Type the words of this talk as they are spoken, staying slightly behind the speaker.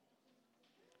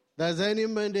Does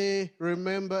anybody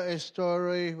remember a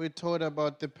story we told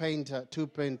about the two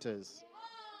painters?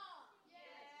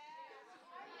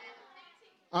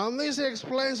 And this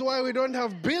explains why we don't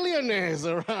have billionaires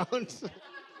around.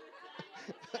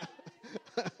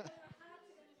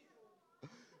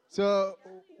 So,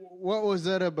 what was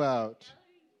that about?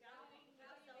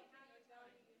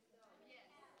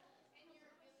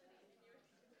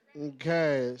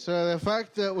 Okay, so the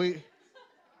fact that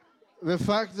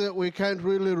we can't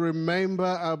really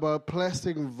remember about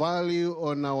placing value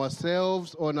on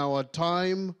ourselves, on our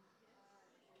time,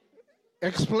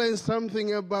 explains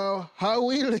something about how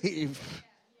we live.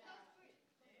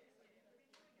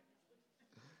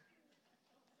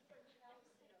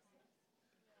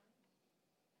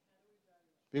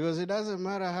 Because it doesn't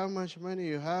matter how much money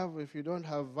you have, if you don't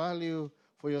have value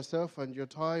for yourself and your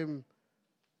time,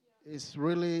 it's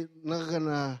really not going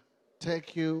to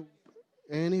take you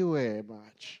anywhere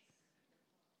much.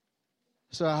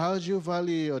 So how do you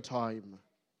value your time?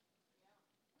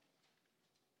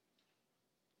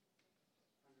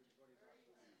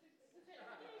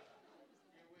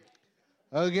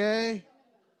 Okay?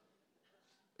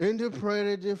 Interpret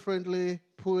it differently,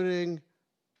 putting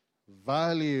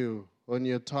value on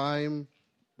your time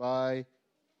by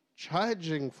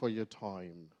charging for your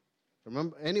time.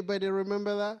 Remember? Anybody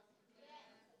remember that?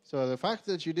 So the fact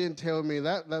that you didn't tell me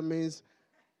that means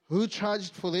who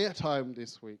charged for their time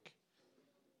this week?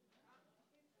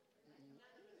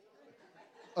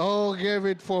 Oh, gave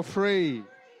it for free.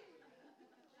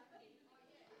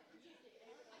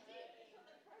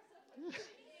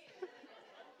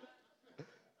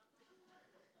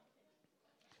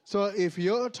 So if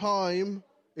your time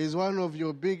is one of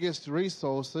your biggest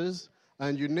resources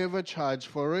and you never charge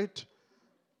for it,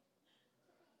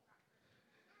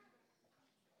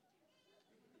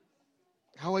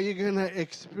 how are you going to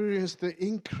experience the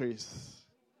increase?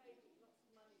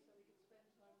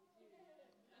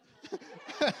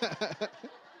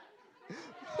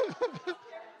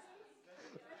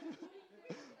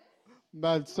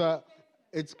 But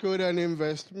it's good an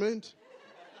investment.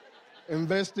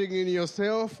 Investing in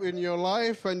yourself, in your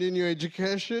life, and in your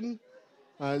education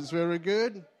is very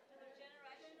good.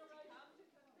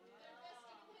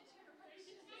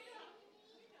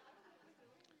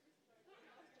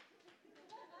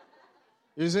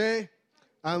 You see?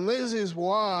 And this is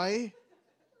why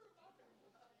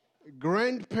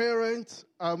grandparents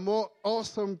are more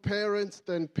awesome parents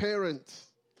than parents.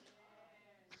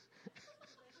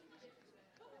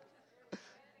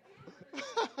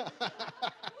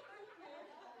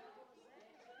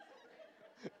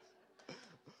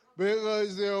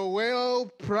 Because they're well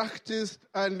practiced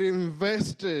and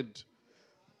invested.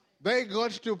 They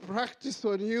got to practice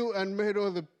on you and made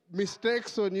all the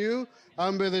mistakes on you,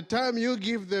 and by the time you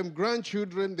give them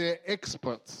grandchildren, they're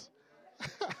experts.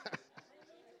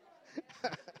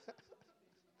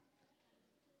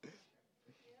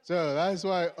 So that's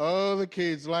why all the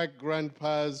kids like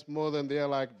grandpas more than they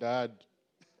like dad.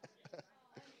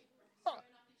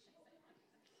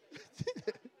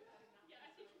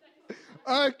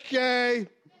 Okay,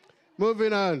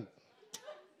 moving on.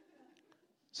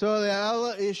 So the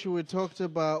other issue we talked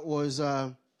about was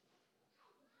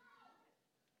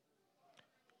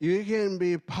you can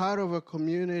be part of a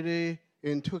community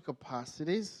in two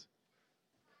capacities.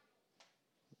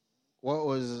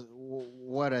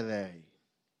 What are they?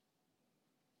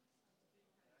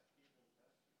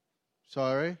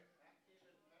 Sorry?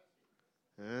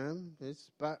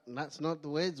 That's not the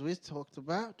words we talked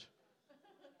about.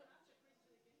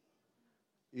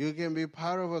 You can be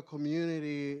part of a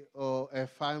community or a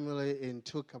family in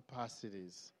two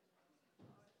capacities.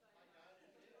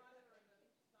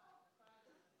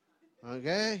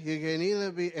 Okay? You can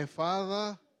either be a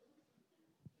father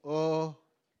or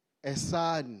a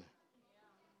son.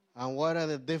 And what are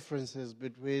the differences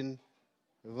between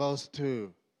those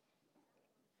two?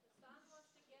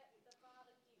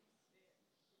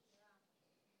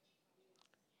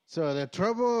 So the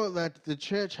trouble that the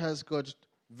church has got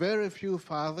very few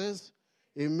fathers,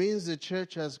 it means the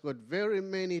church has got very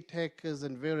many takers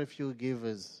and very few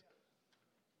givers.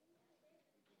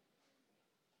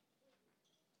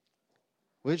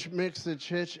 Which makes the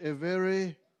church a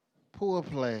very poor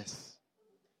place.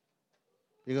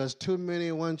 Because too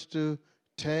many want to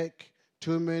take,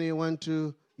 too many want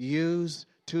to use,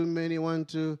 too many want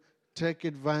to take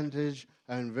advantage,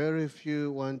 and very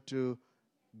few want to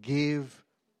give,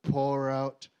 pour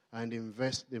out, and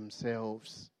invest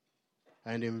themselves,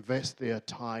 and invest their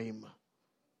time.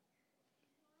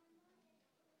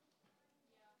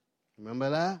 Remember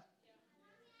that?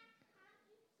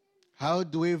 How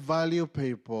do we value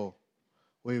people?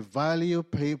 We value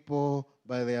people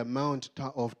by the amount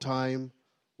of time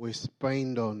we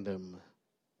spend on them.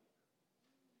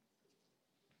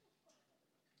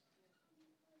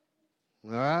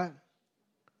 All right?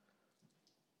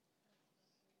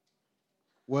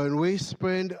 When we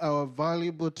spend our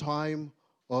valuable time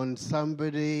on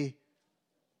somebody,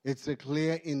 it's a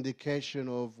clear indication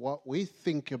of what we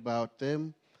think about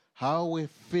them, how we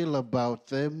feel about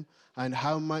them, and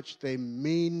how much they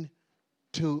mean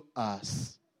to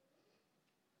us.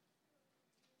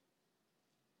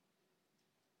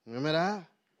 Remember that?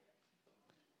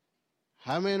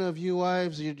 How many of you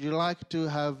wives would you like to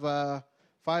have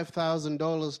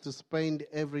 $5,000 to spend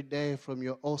every day from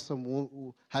your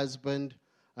awesome husband,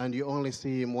 and you only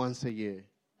see him once a year?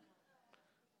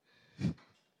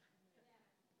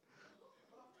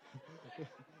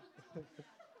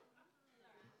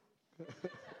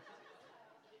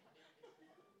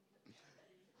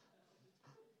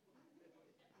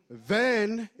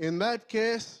 Then, in that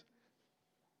case,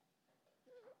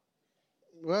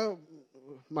 well,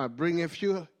 might bring a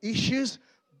few issues,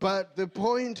 but the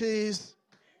point is,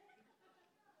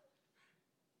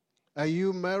 are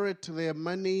you married to their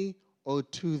money or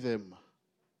to them?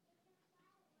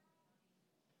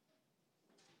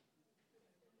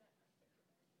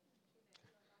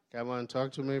 Come on,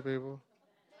 talk to me, people.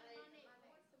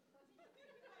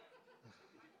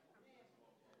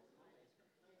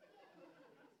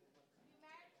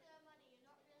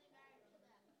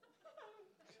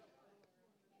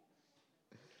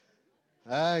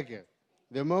 Okay.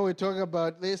 The more we talk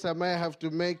about this, I may have to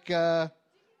make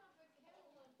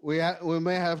we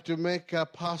may have to make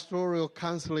pastoral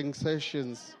counseling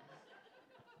sessions.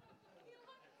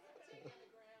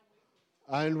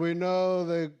 And we know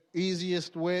the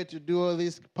easiest way to do all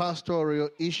these pastoral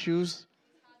issues.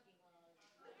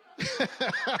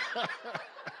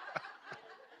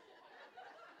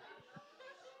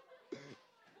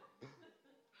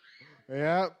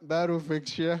 Yeah, that'll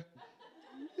fix you.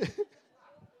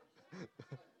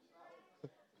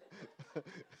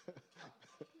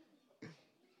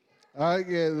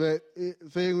 Okay, the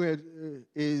thing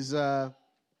is by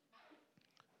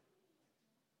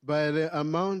the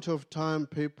amount of time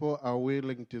people are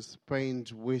willing to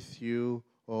spend with you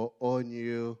or on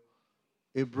you,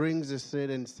 it brings a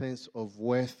certain sense of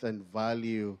worth and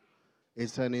value.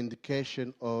 It's an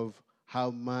indication of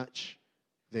how much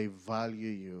they value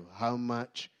you, how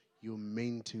much you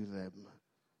mean to them.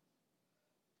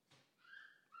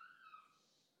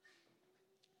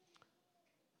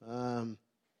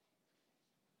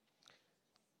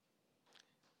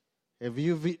 Have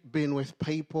you been with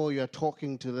people, you're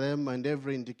talking to them, and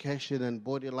every indication and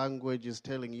body language is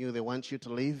telling you they want you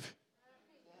to leave?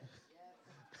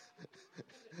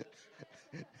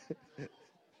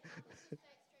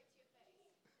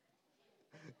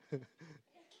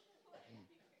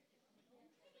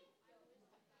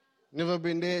 Never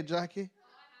been there, Jackie?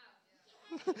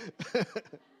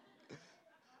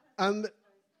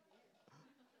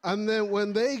 And then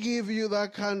when they give you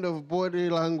that kind of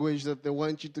body language that they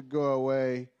want you to go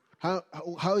away, how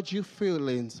do you feel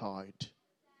inside?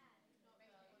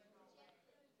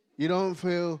 You don't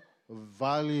feel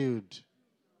valued.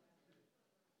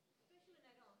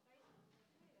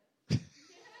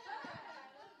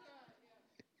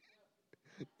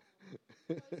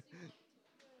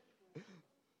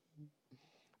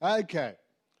 Okay.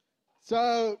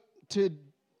 So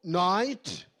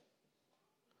tonight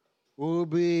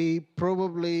we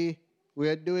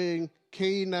are doing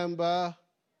key number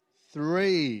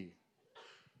 3.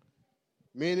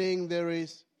 Meaning there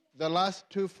is the last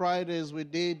 2 Fridays we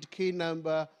did key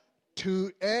number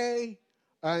 2A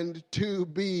and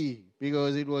 2B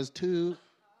because it was too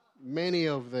many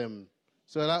of them.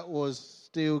 So that was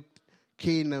still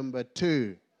key number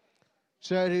 2.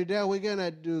 So today we're going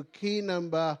to do key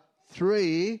number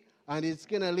 3, and it's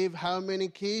going to leave how many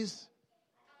keys?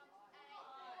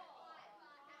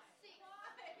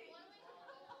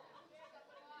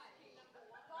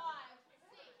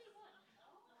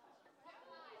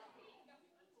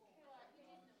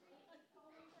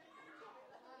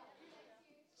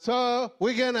 So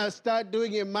we're going to start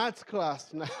doing a maths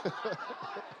class now.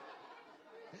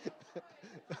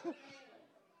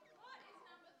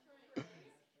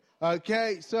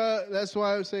 Okay, so that's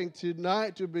why I'm saying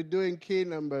tonight we'll be doing key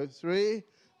number 3,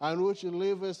 and which will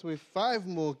leave us with 5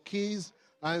 more keys.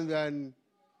 And then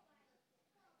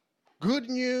good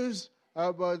news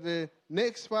about the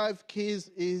next 5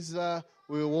 keys is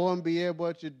we won't be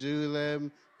able to do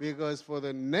them because for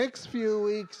the next few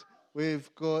weeks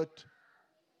we've got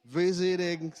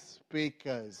visiting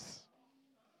speakers.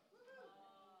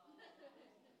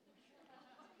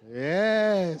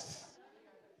 Yes.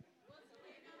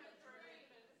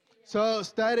 So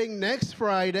starting next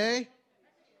Friday,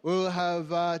 we'll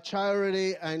have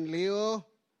Charity and Leo.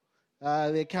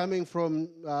 They're coming from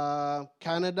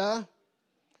Canada.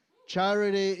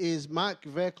 Charity is Mark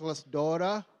Vekler's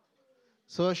daughter.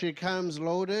 So she comes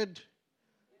loaded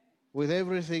with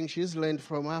everything she's learned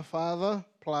from her father,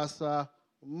 plus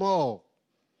more.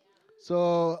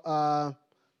 So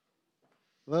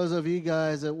those of you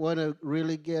guys that want to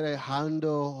really get a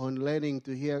handle on learning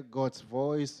to hear God's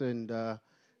voice and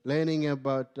learning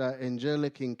about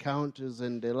angelic encounters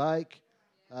and the like,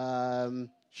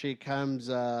 she comes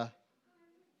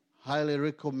highly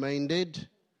recommended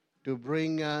to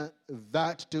bring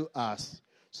that to us.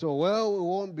 So, we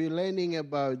won't be learning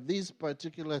about these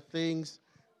particular things.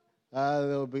 There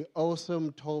will be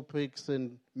awesome topics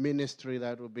and ministry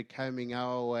that will be coming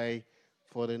our way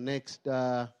for the next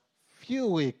few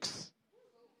weeks.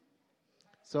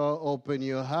 So open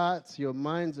your hearts, your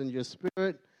minds, and your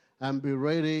spirit and be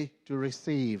ready to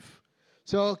receive.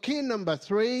 So key number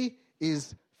 3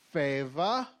 is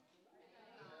favor,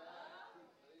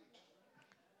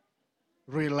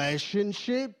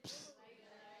 relationships,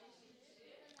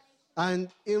 and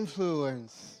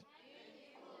influence.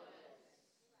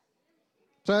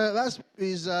 So that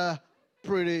is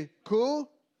pretty cool.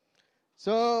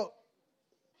 So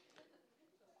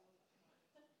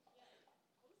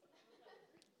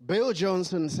Bill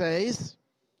Johnson says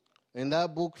in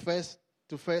that book, Face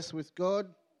to Face with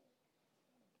God,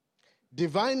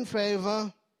 divine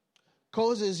favor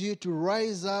causes you to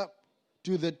rise up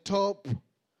to the top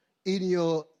in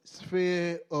your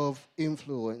sphere of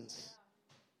influence.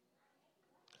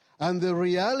 And the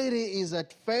reality is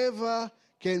that favor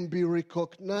can be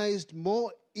recognized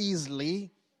more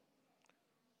easily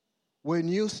when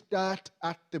you start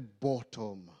at the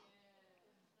bottom.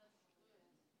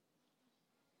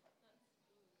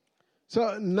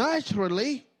 So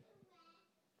naturally,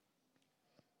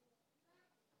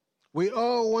 we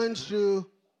all want to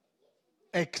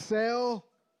excel,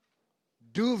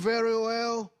 do very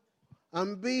well,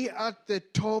 and be at the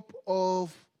top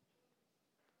of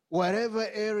whatever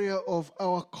area of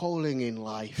our calling in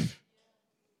life.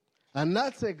 And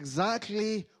that's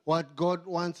exactly what God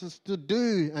wants us to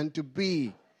do and to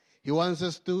be. He wants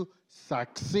us to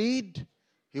succeed.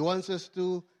 He wants us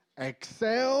to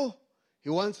excel. He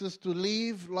wants us to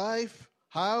live life,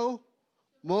 how?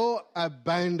 More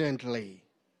abundantly.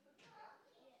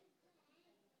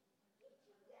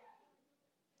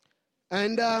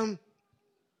 And the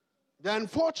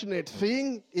unfortunate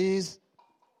thing is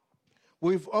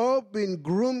we've all been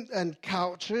groomed and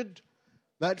cultured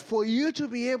that for you to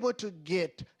be able to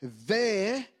get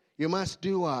there, you must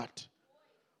do what?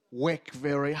 Work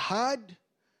very hard,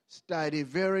 study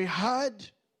very hard,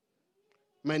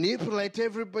 manipulate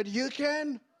everybody you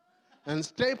can, and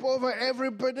step over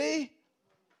everybody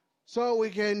so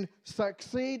we can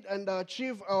succeed and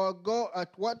achieve our goal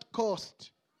at what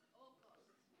cost?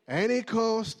 Any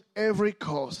cost, every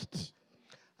cost.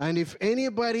 And if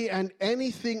anybody and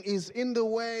anything is in the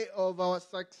way of our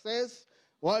success,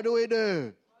 what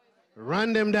do?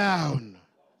 Run them down.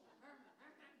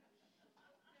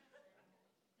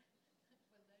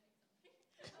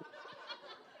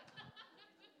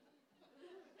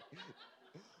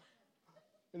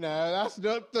 No, that's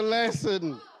not the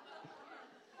lesson.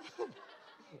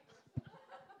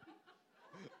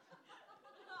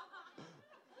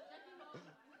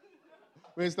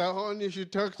 Mr. Horn, you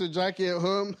should talk to Jackie at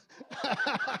home.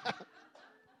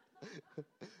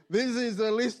 This is a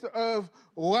list of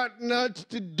what not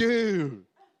to do.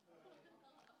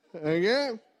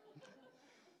 Okay?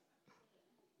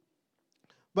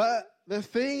 But the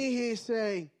thing he's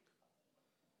saying,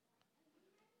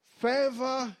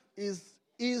 favor is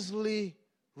easily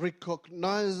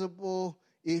recognizable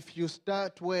if you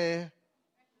start where?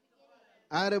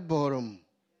 At the bottom.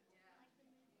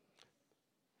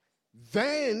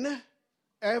 Then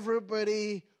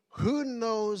everybody who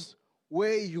knows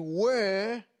where you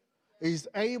were is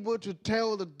able to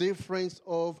tell the difference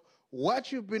of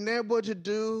what you've been able to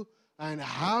do and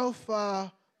how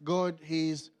far God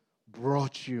has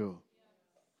brought you.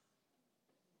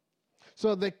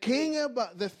 So the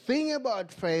thing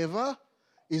about favor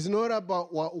is not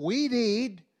about what we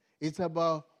did, it's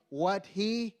about what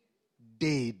He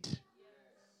did.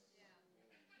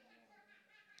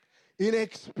 In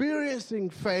experiencing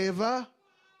favor,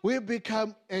 we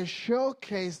become a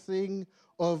showcasing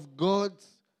of God's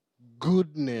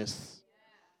goodness.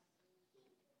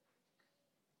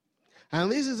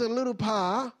 And this is a little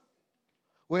part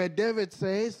where David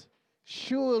says,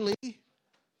 surely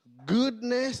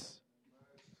goodness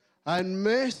and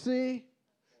mercy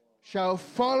shall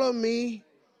follow me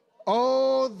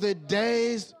all the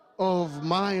days of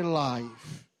my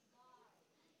life.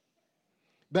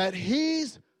 That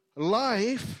his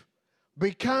life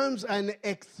becomes an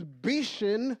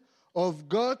exhibition of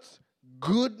God's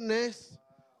goodness,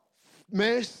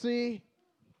 mercy,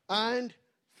 and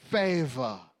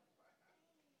favor.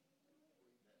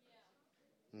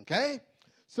 Okay?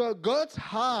 So God's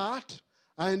heart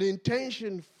and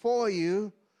intention for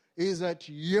you is that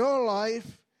your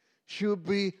life should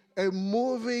be a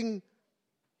moving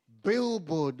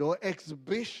billboard or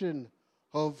exhibition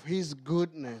of his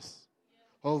goodness,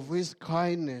 of his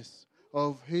kindness,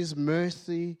 of his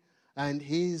mercy, and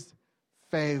his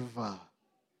favor.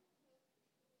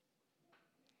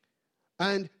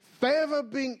 And favor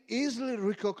being easily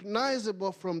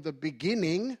recognizable from the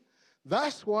beginning,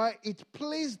 that's why it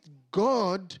pleased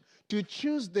God to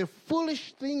choose the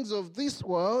foolish things of this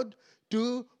world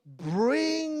to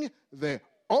bring the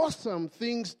awesome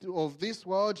things of this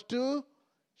world to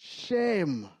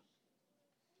shame.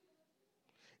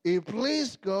 It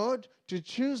pleased God to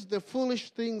choose the foolish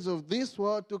things of this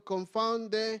world to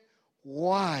confound the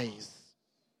wise.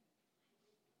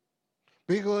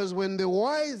 Because when the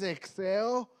wise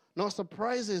excel, no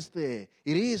surprises there.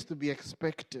 It is to be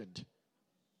expected.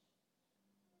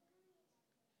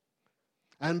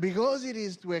 And because it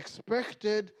is to be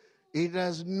expected, it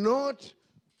does not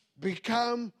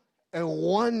become a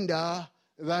wonder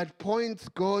that points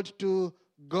God to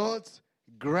God's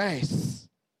grace.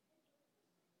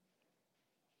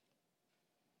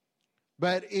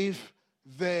 But if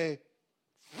the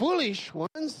foolish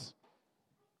ones,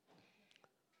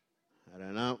 I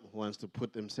don't know who wants to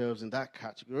put themselves in that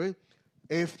category,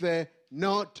 if the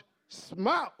not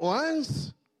smart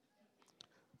ones,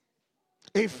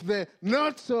 if the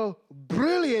not so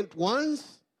brilliant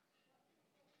ones,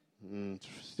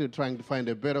 still trying to find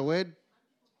a better word,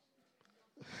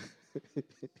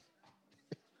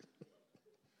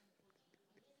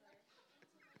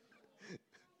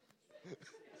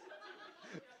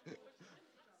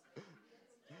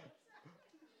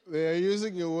 they are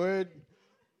using a word.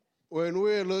 When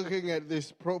we're looking at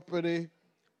this property,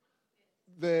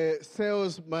 the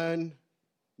salesman,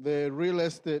 the real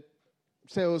estate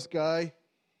sales guy,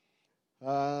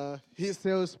 his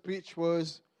sales pitch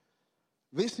was,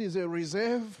 this is a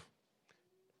reserve.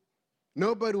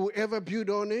 Nobody will ever build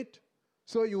on it,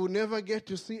 so you will never get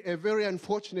to see a very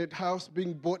unfortunate house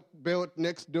being built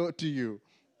next door to you.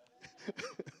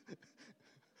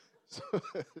 So,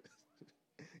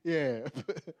 yeah.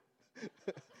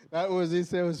 That was his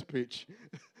sales pitch.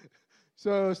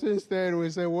 So since then, we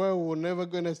say, well, we're never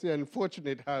going to see an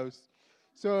unfortunate house.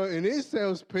 So in his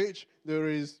sales pitch, there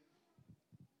is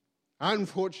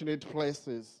unfortunate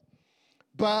places.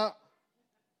 But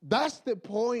that's the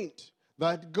point,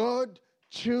 that God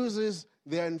chooses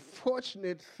the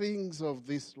unfortunate things of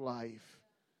this life.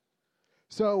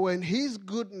 So when his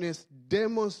goodness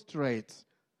demonstrates,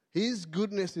 his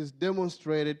goodness is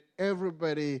demonstrated,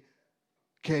 everybody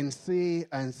can see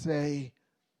and say,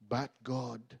 but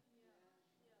God.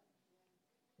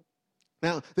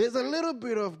 Now, there's a little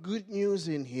bit of good news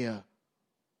in here.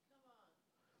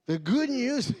 The good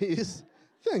news is,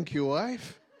 thank you,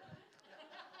 wife.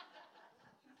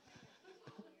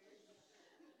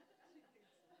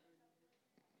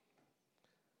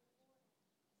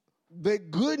 The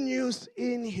good news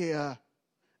in here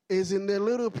is in the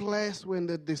little place when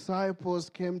the disciples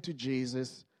came to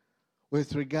Jesus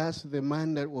with regards to the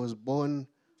man that was born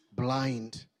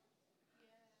blind.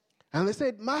 And they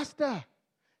said, Master,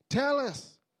 tell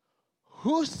us,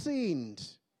 who sinned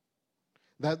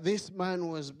that this man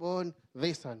was born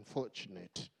this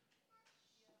unfortunate?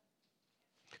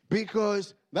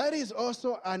 Because that is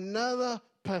also another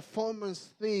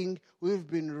performance thing we've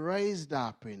been raised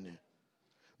up in.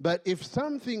 But if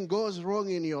something goes wrong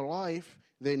in your life,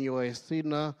 then you're a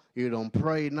sinner, you don't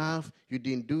pray enough, you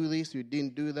didn't do this, you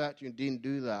didn't do that, you didn't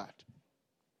do that.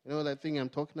 You know that thing I'm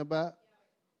talking about?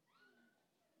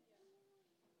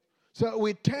 So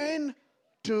we tend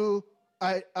to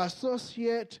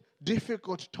associate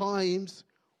difficult times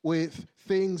with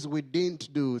things we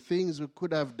didn't do, things we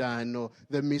could have done, or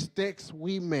the mistakes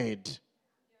we made.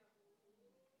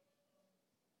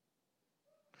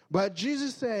 But Jesus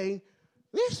is saying,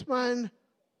 this man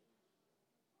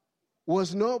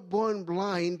was not born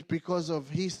blind because of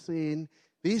his sin.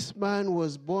 This man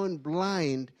was born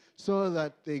blind so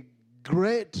that the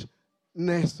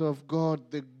greatness of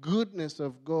God, the goodness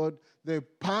of God, the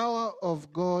power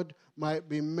of God might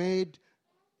be made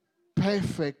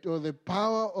perfect, or the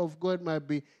power of God might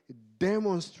be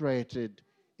demonstrated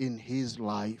in his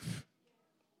life.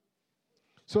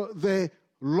 So the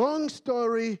long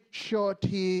story short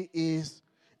here is,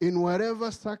 in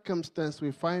whatever circumstance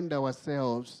we find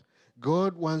ourselves,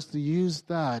 God wants to use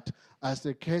that as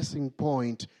a casing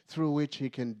point through which he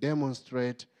can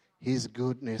demonstrate his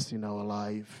goodness in our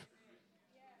life.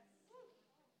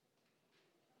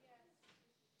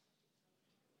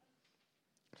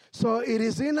 So it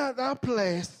is in that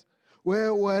place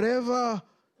where whatever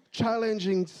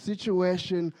challenging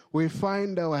situation we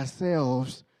find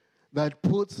ourselves that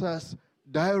puts us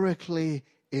directly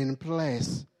in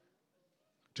place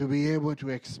to be able to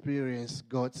experience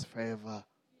God's favor.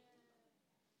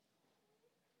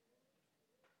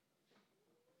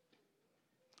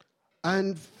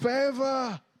 And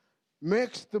favor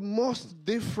makes the most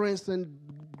difference and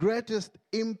greatest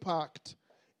impact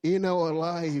in our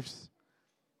lives.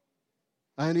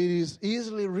 And it is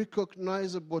easily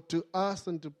recognizable to us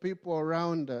and to people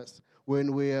around us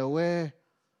when we are aware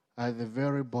at the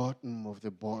very bottom of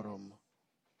the bottom.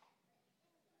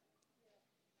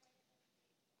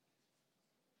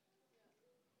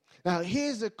 Now,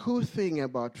 here's the cool thing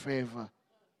about favor.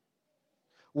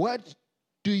 What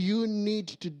do you need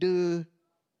to do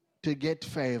to get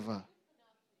favor?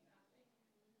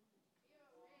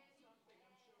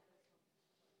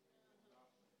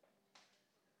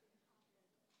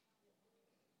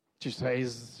 She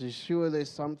says, "Is sure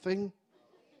there's something?"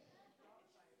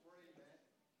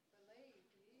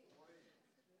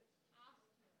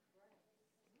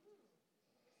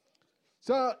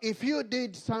 So if you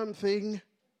did something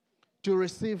to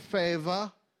receive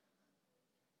favor,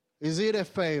 is it a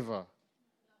favor?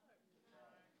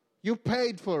 You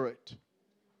paid for it.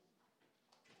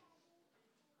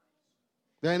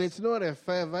 Then it's not a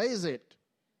favor, is it?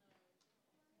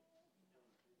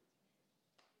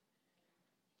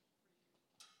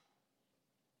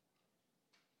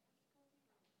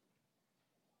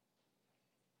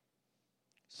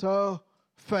 So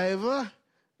favor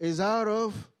is out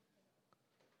of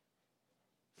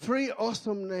free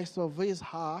awesomeness of his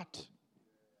heart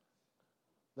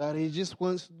that he just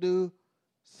wants to do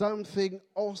something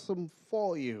awesome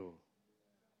for you.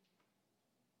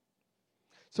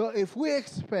 So if we're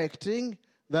expecting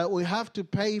that we have to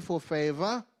pay for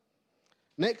favor,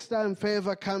 next time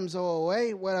favor comes our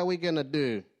way, what are we going to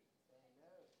do?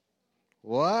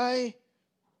 Why?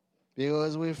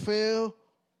 Because we feel,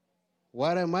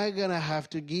 what am I going to have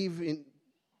to give in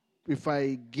if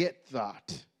I get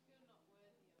that?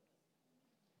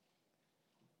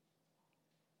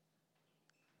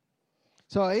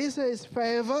 So he says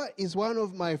favor is one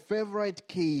of my favorite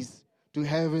keys to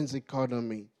heaven's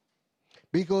economy.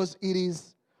 Because it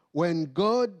is when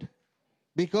God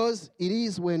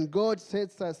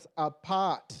sets us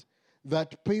apart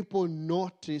that people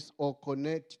notice or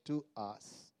connect to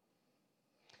us.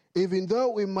 Even though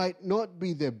we might not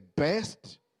be the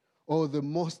best or the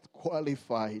most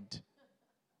qualified.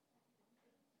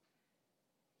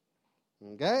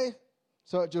 Okay?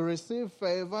 So to receive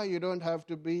favor, you don't have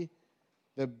to be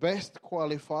the best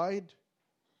qualified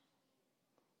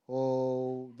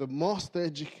or the most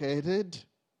educated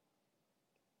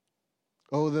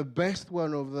or the best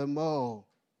one of them all.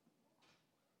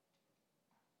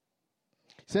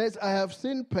 It says, I have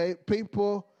seen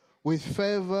people with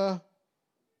favor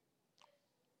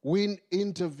win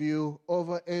interview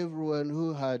over everyone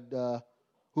who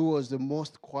was the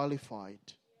most qualified.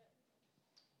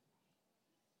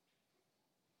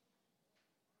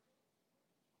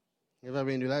 Ever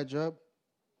been to that job?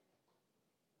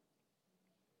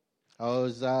 I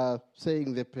was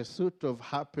saying The Pursuit of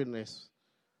Happiness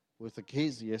with the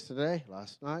kids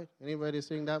last night. Anybody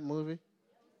seen that movie?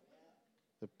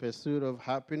 The Pursuit of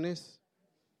Happiness?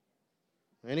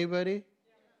 Anybody?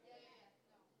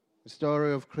 The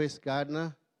story of Chris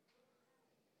Gardner,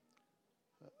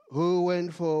 who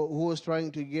was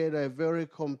trying to get a very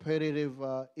competitive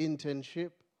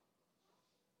internship.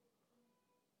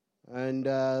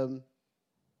 And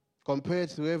compared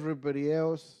to everybody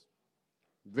else,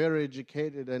 very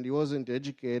educated, and he wasn't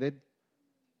educated.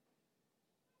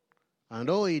 And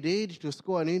all he did to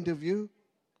score an interview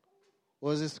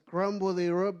was scramble the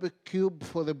Rubik's Cube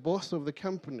for the boss of the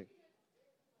company.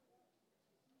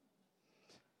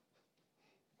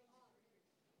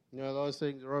 You know those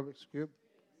things, Rubik's Cube?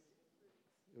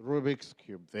 Rubik's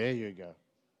Cube, there you go.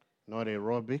 Not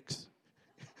aerobics.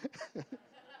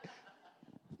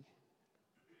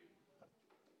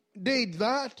 Did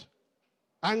that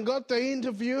and got the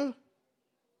interview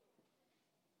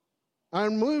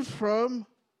and moved from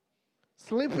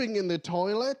sleeping in the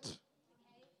toilet,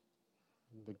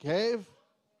 the cave,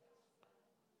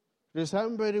 to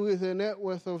somebody with a net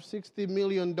worth of $60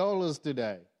 million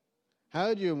today.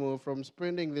 How do you move from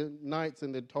spending the nights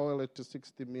in the toilet to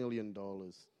 $60 million?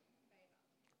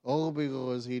 All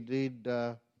because he did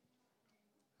a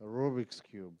Rubik's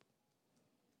Cube.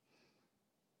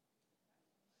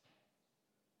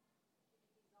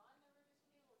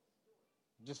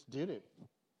 Just did it.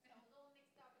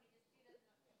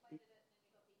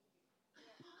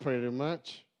 Pretty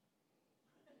much.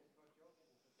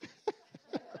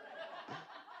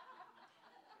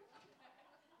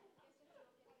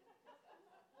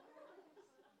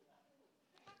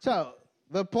 So,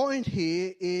 the point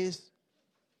here is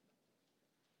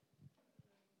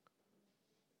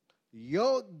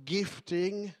your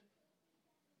gifting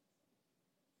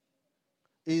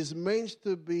is meant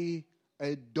to be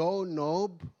a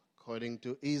doorknob, according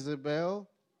to Isabel,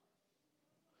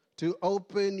 to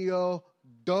open your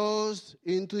doors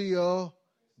into your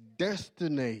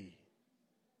destiny.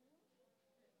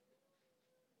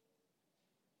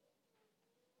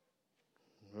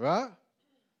 Right?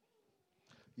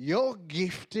 Your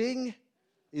gifting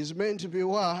is meant to be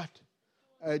what?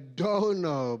 A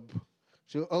doorknob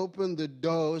to open the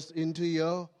doors into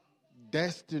your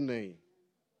destiny.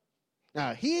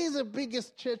 Now, here's the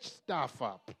biggest church stuff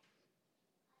up.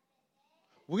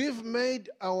 We've made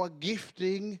our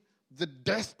gifting the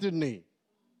destiny.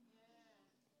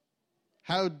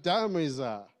 How dumb is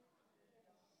that?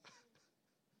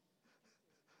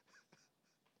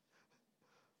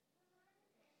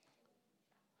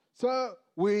 So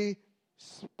we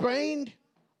spend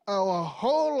our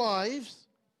whole lives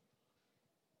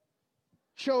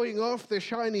showing off the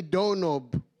shiny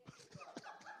doorknob.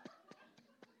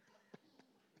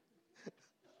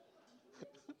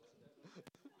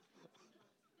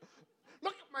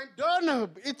 Look at my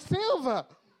doorknob. It's silver.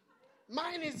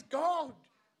 Mine is gold.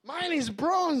 Mine is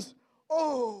bronze.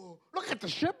 Oh, look at the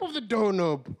shape of the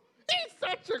doorknob. It's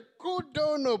such a good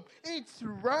doorknob. It's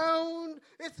round.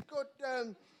 It's got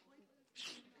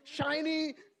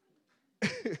shiny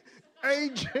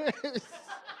edges.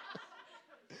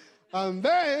 And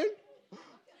then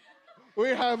we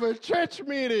have a church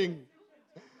meeting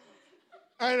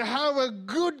and have a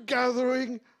good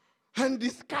gathering and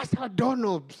discuss our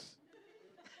doorknobs.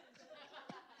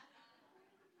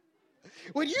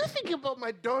 When you think about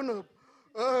my doorknob,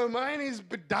 oh, mine is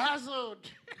bedazzled.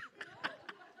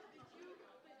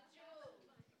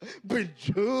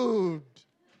 Bejeweled.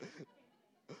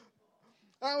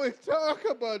 And we talk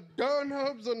about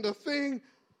doorknobs on the thing,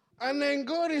 and then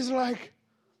God is like,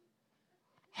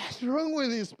 what's wrong with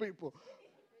these people?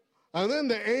 And then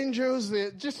the angels,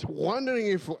 they're just wondering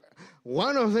if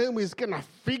one of them is going to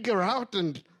figure out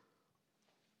and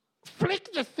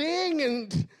flick the thing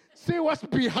and see what's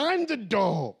behind the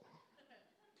door.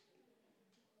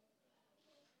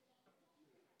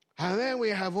 And then we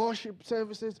have worship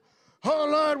services. Oh,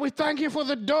 Lord, we thank you for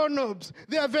the doorknobs.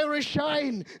 They are very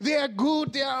shine. They are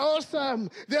good. They are awesome.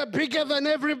 They are bigger than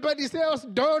everybody else's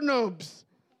doorknobs.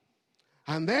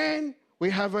 And then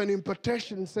we have an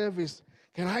impartation service.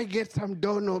 Can I get some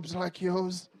doorknobs like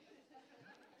yours?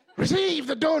 Receive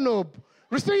the doorknob.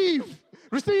 Receive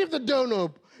the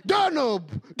doorknob.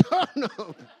 Doorknob.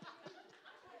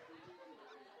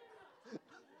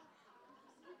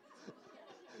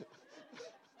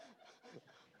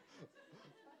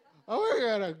 Oh, we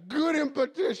got a good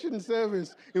impartation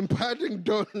service, imparting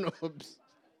doorknobs.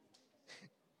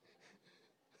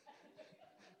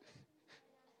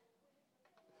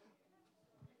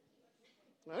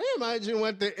 Can you imagine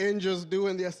what the angels do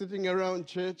when they're sitting around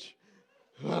church?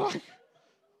 They're like,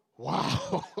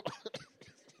 wow.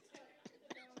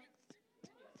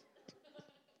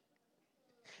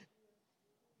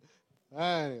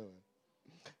 Anyway,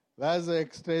 that's the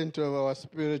extent of our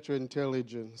spiritual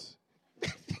intelligence.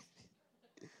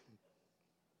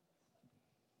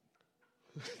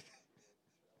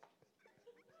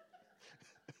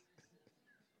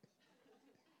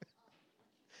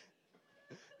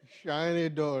 Shiny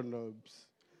doorknobs.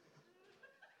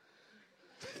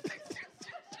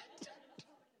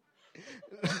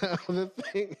 Now, the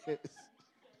thing is,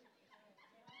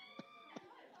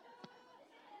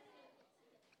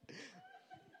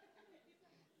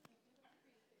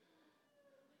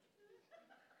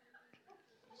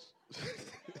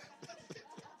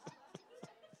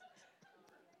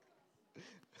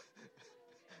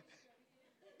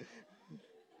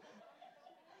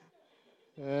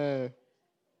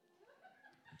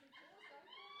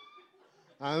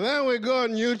 and then we go on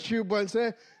YouTube and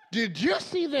say, did you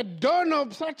see the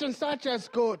doorknob such and such has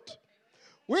got?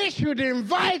 We should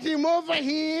invite him over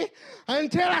here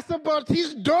and tell us about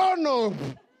his doorknob.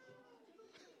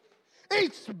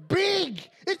 It's big.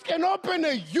 It can open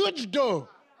a huge door.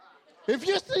 If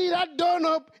you see that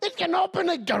doorknob, it can open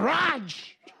a garage.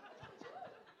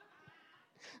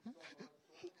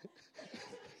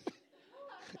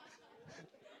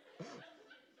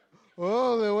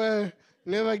 All the way,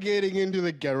 never getting into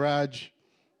the garage.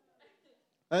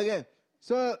 Okay,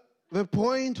 so the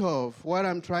point of what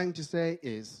I'm trying to say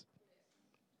is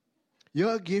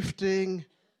your gifting,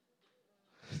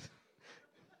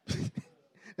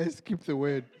 let's skip the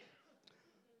word,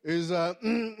 is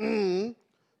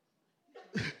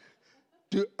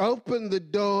to open the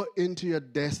door into your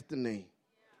destiny.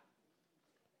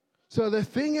 So the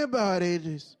thing about it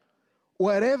is,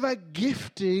 whatever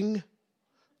gifting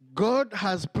God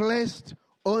has placed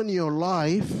on your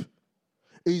life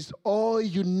is all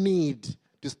you need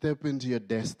to step into your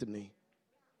destiny.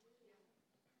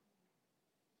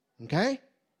 Okay?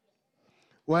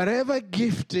 Whatever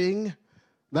gifting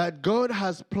that God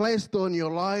has placed on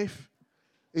your life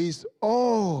is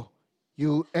all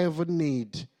you ever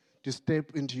need to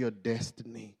step into your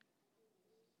destiny.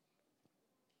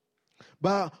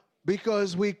 But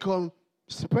because we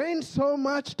spend so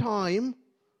much time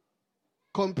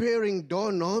comparing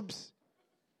doorknobs,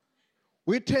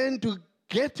 we tend to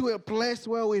get to a place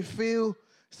where we feel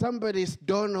somebody's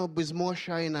doorknob is more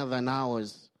shiner than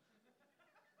ours.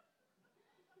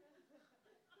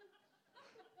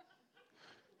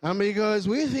 And because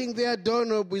we think their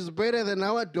doorknob is better than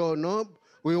our doorknob,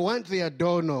 we want their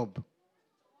doorknob.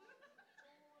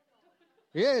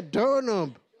 Yeah,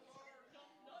 doorknob.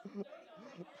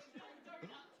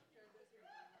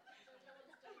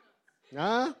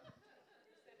 Huh?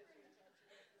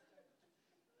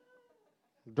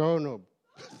 Doorknob.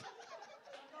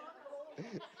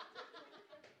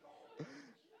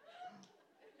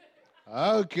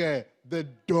 Okay, the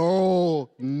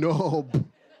doorknob.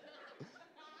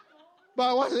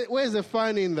 But where's the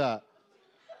fun in that?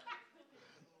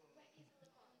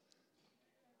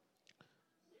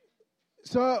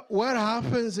 So what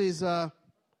happens is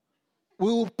we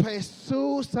will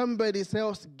pursue somebody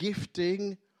else's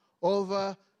gifting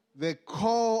over the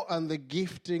call and the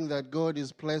gifting that God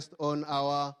has placed on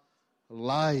our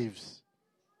lives.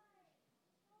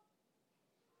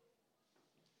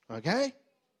 Okay?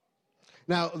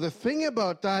 Now, the thing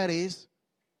about that is,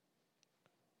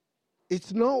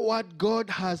 it's not what God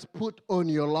has put on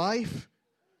your life.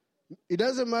 It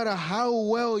doesn't matter how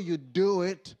well you do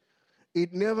it,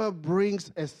 it never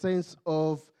brings a sense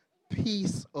of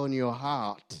peace on your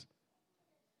heart.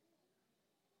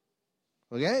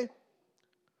 Okay?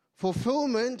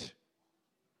 Fulfillment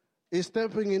is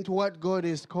stepping into what God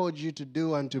has called you to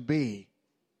do and to be.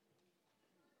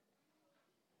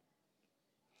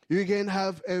 You can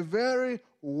have a very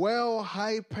well,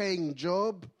 high-paying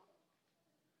job,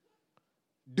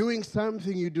 doing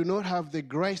something you do not have the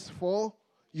grace for.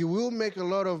 You will make a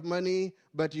lot of money,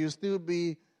 but you'll still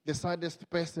be the saddest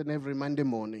person every Monday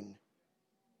morning.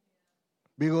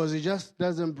 Because it just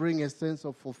doesn't bring a sense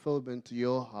of fulfillment to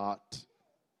your heart.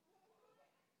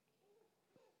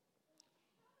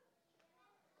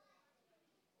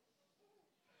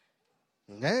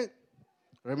 Okay?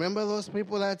 Remember those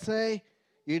people that say,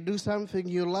 you do something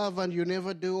you love and you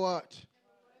never do what?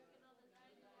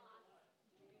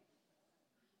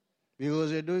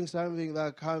 Because you're doing something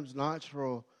that comes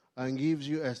natural and gives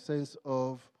you a sense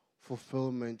of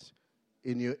fulfillment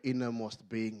in your innermost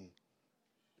being.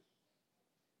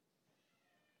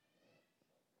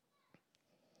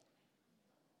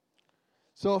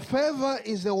 So favor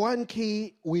is the one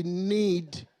key we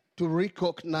need to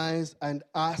recognize and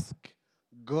ask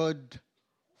God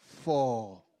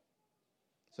for.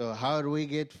 So how do we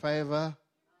get favor?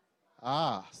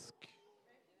 Ask.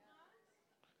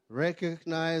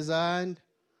 Recognize and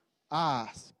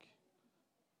ask.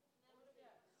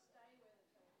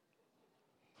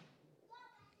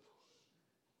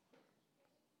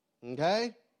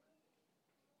 Okay?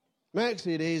 Makes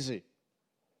it easy.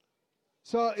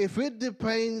 So if it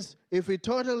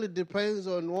totally depends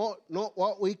on not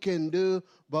what we can do,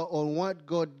 but on what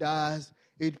God does,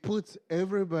 it puts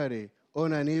everybody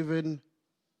on an even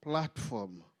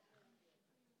platform.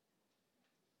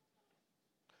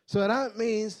 So that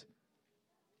means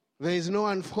there is no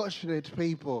unfortunate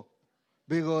people,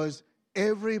 because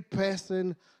every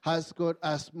person has got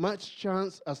as much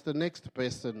chance as the next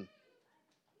person.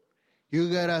 You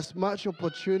get as much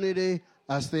opportunity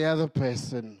as the other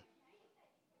person.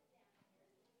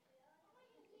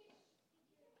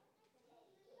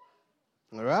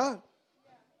 All right?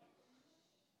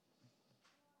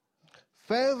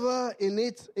 Favor in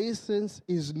its essence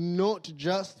is not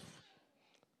just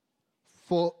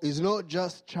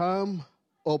charm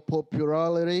or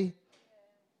popularity.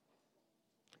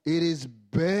 It is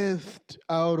birthed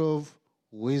out of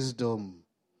wisdom.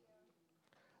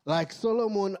 Like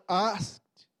Solomon asked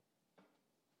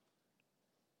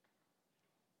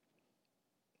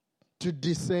to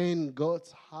discern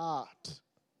God's heart.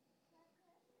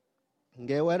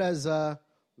 Okay, what does the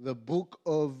book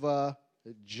of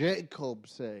Jacob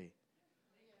say?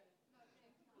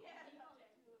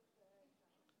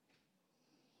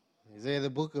 Is there the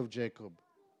book of Jacob?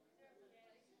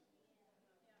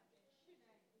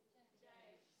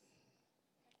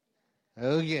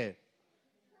 Okay.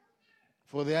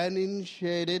 For the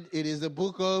uninitiated, it is the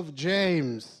book of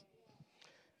James.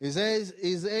 It says,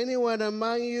 is anyone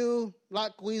among you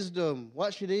lack wisdom?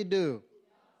 What should he do?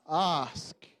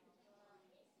 Ask.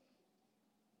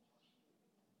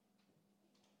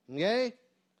 Okay?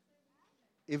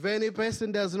 If any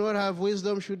person does not have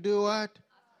wisdom, should do what?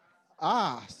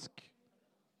 Ask.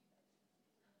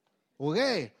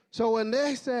 Okay? So when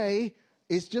they say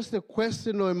it's just a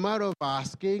question or a matter of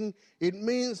asking, it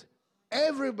means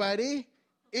everybody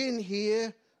in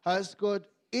here has got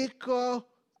equal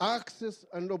access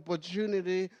and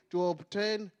opportunity to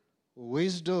obtain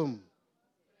wisdom.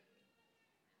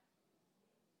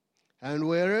 And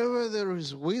wherever there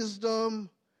is wisdom,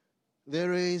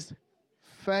 there is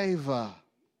favor.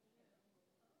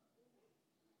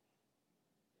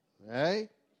 Right?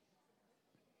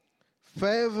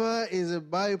 Favor is a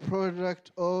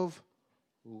byproduct of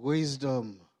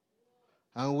wisdom.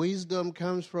 And wisdom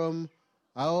comes from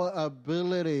our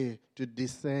ability to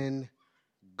discern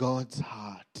God's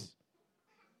heart.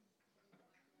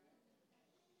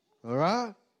 All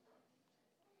right?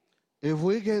 If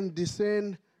we can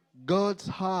discern God's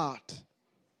heart,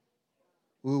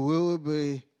 we will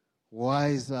be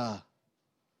wiser.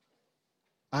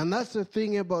 And that's the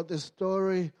thing about the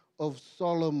story of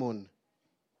Solomon.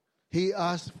 He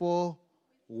asked for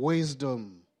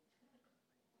wisdom.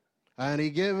 And he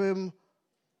gave him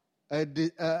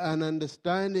an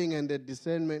understanding and a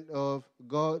discernment of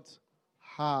God's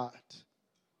heart.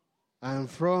 And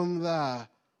from that,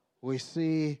 we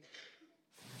see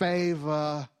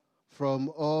favor from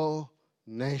all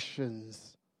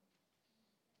nations.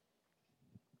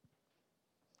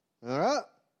 All right?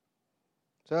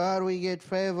 So how do we get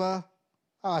favor?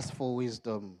 Ask for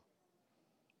wisdom.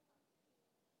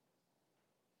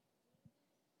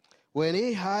 When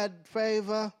he had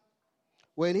favor,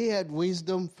 when he had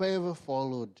wisdom, favor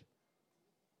followed.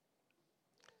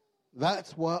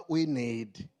 That's what we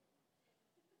need.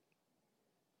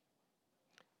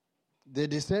 The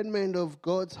discernment of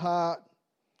God's heart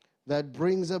that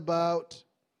brings about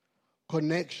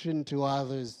connection to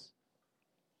others.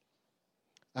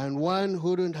 And one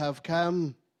wouldn't have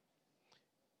come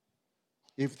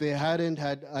if they hadn't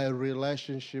had a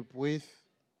relationship with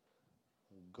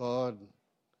God.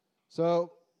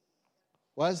 So,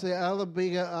 what's the other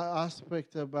bigger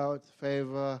aspect about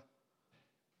favor?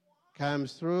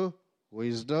 Comes through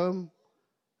wisdom.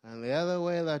 And the other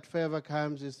way that favor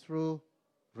comes is through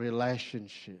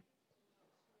relationship.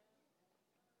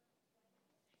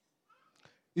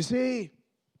 You see,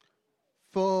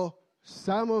 for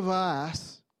some of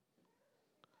us,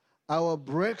 our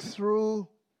breakthrough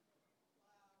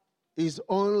is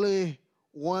only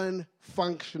one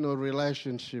functional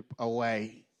relationship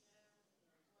away.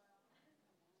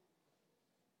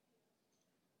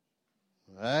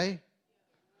 Right?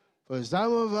 For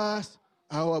some of us,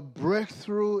 our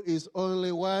breakthrough is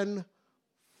only one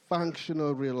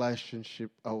functional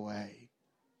relationship away.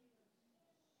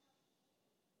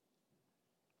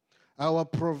 Our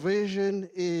provision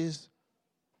is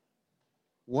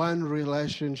one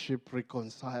relationship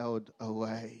reconciled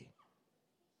away.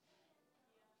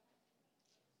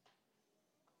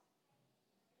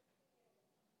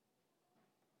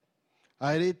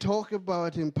 I did talk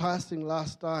about in passing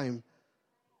last time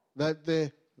that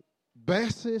the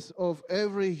basis of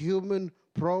every human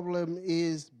problem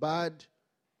is bad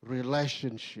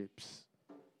relationships.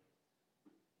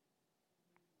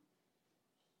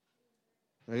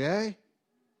 Okay?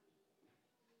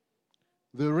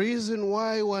 The reason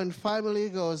why one family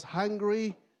goes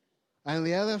hungry and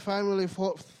the other family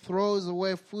throws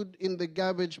away food in the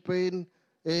garbage bin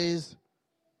is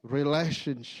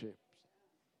relationships.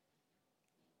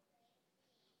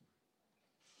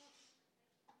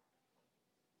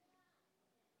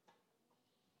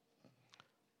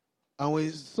 And we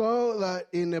saw that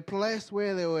in a place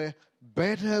where there were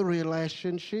better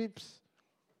relationships,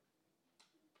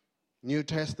 New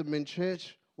Testament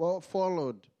church, what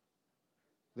followed?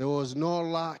 There was no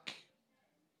lack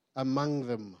among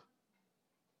them.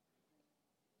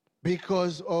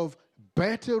 Because of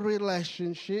better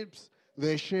relationships,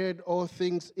 they shared all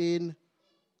things in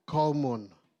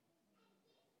common.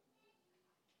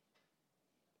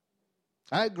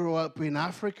 I grew up in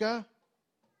Africa,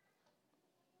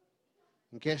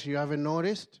 in case you haven't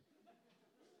noticed.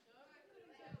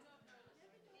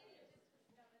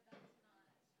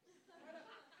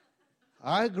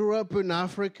 I grew up in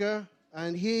Africa,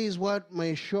 and here is what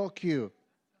may shock you.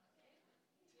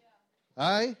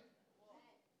 Are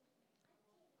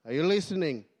you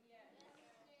listening?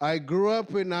 I grew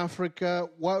up in Africa.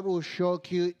 What will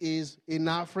shock you is in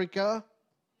Africa,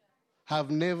 I've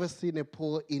never seen a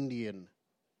poor Indian.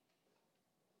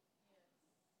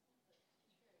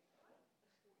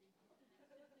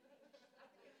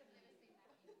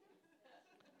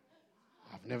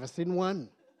 I've never seen one.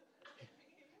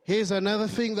 Here's another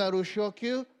thing that will shock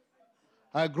you.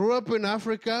 I grew up in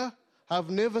Africa. I've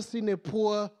never seen a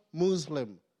poor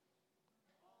Muslim.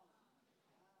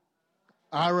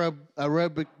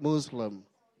 Arabic Muslim.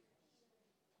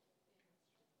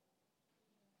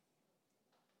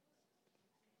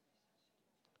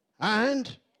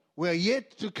 And we're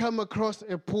yet to come across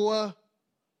a poor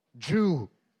Jew.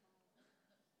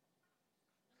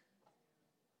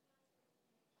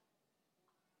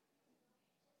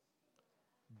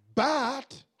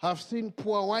 But I've seen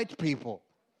poor white people.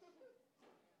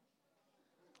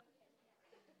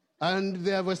 And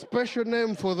they have a special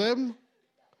name for them.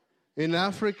 In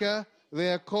Africa,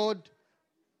 they are called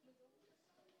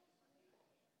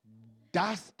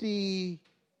dusty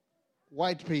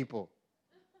white people.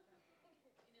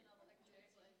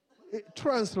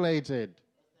 Translated.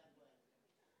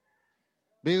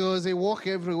 Because they walk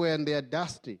everywhere and they are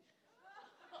dusty.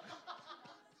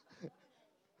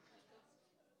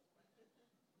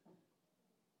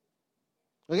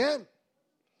 Okay?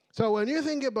 So when you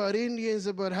think about Indians,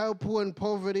 about how poor and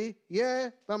poverty, yeah,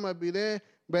 that might be there.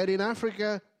 But in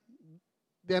Africa,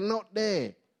 they're not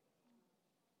there.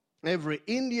 Every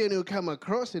Indian you come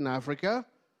across in Africa,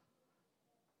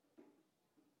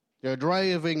 they're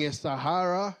driving a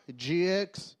Sahara, a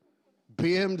GX,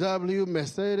 BMW,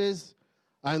 Mercedes,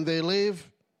 and they live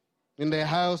in a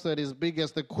house that is big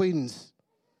as the Queen's.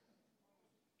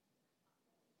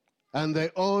 And they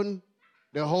own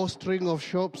the whole string of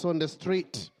shops on the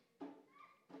street.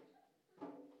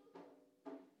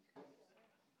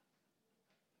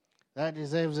 That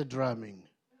deserves a drumming.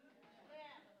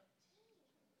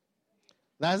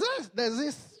 Does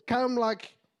this come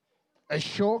like a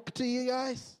shock to you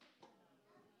guys?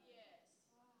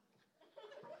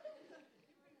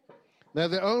 They're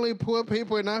the only poor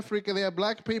people in Africa. They are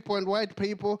black people and white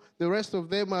people. The rest of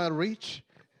them are rich.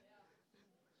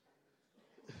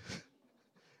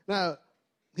 Now,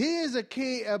 here's a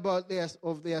key about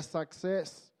their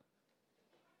success.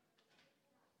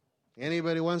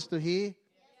 Anybody wants to hear?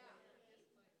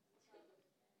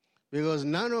 Because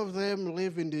none of them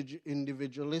live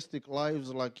individualistic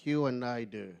lives like you and I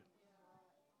do.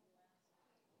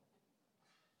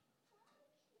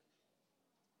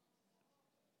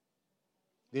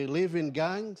 They live in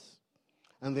gangs,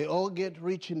 and they all get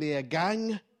rich in their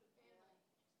gang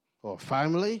or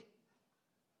family.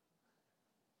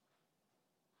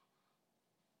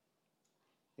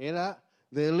 You know,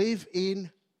 they live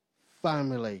in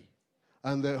family,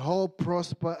 and they all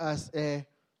prosper as a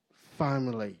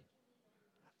family.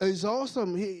 It's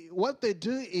awesome. What they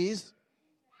do is,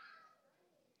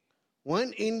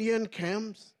 when Indian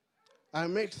comes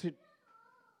and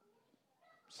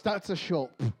starts a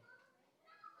shop.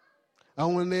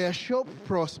 And when their shop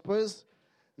prospers,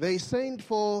 they send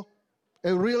for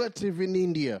a relative in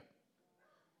India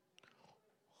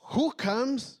who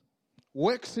comes,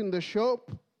 works in the shop,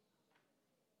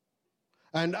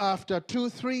 and after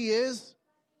 2-3 years,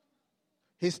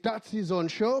 he starts his own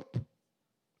shop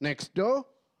next door,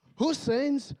 who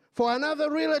sends for another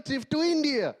relative to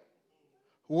India,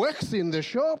 works in the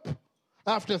shop,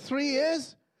 after 3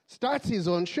 years, starts his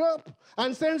own shop,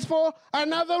 and sends for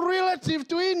another relative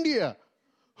to India,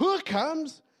 who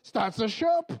comes, starts a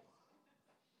shop,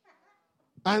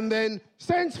 and then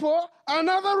sends for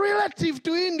another relative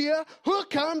to India, who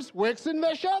comes, works in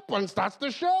the shop, and starts the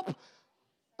shop.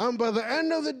 And by the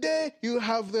end of the day, you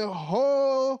have the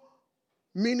whole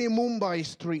mini Mumbai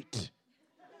street.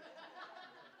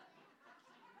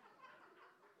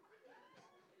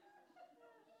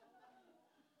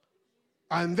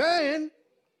 And then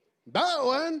that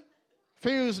one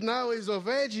feels now he's of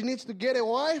age, he needs to get a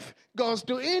wife, goes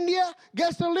to India,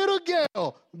 gets a little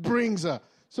girl, brings her.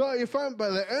 So you find by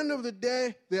the end of the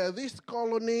day, they are this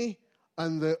colony,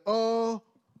 and they all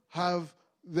have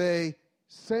the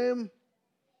same,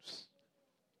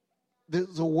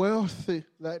 the wealth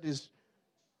that is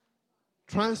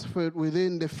transferred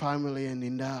within the family and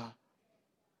in that.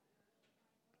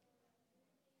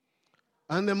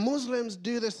 And the Muslims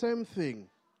do the same thing.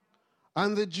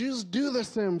 And the Jews do the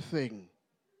same thing.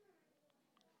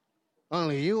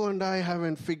 Only you and I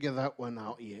haven't figured that one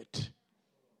out yet.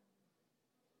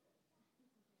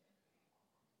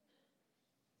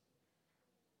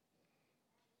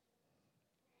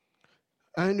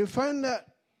 And you find that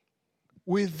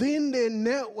within the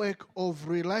network of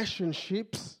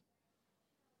relationships,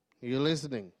 you're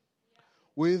listening?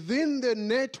 Within the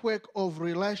network of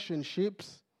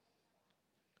relationships,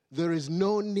 there is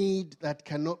no need that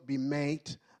cannot be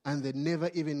met, and they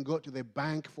never even go to the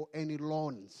bank for any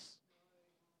loans.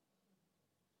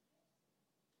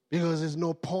 Because there's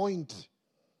no point.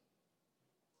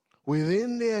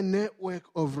 Within their network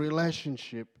of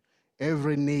relationship,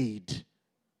 every need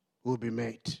will be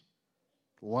met.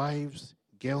 Wives,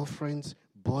 girlfriends,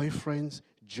 boyfriends,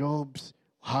 jobs,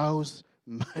 house,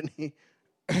 money,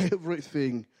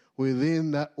 everything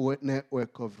within that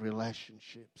network of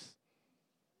relationships.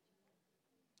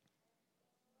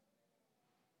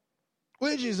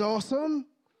 Which is awesome.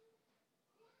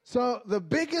 So the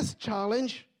biggest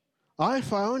challenge I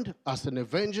found as an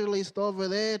evangelist over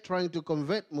there trying to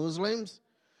convert Muslims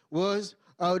was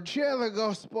I would share the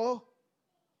gospel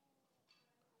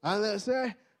and they'd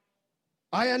say,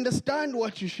 I understand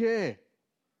what you share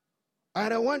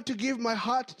and I want to give my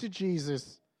heart to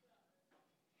Jesus.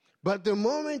 But the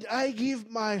moment I give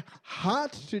my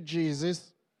heart to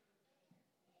Jesus,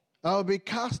 I'll be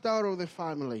cast out of the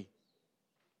family.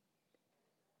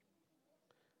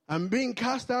 And being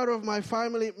cast out of my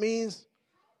family means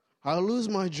I'll lose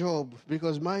my job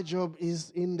because my job is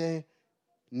in the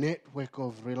network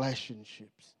of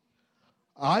relationships.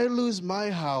 I lose my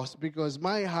house because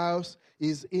my house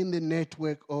is in the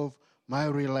network of my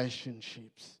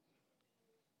relationships.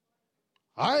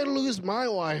 I lose my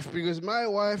wife because my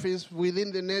wife is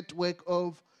within the network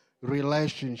of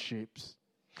relationships.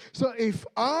 So if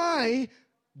I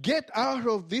get out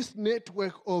of this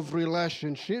network of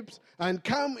relationships and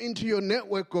come into your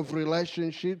network of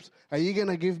relationships, are you going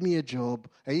to give me a job?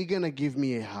 Are you going to give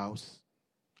me a house?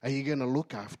 Are you going to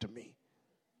look after me?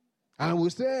 And we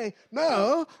say,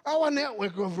 no, our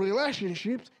network of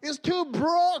relationships is too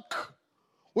broke.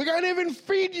 We can't even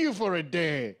feed you for a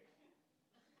day.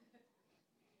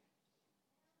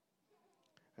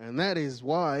 And that is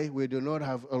why we do not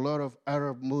have a lot of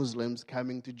Arab Muslims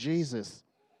coming to Jesus.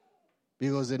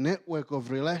 Because the network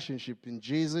of relationship in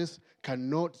Jesus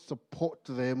cannot support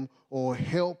them or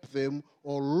help them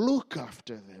or look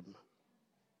after them.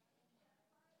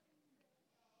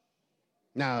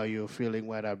 Now you're feeling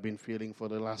what I've been feeling for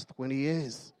the last 20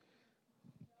 years.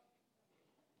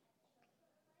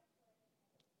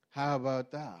 How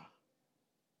about that?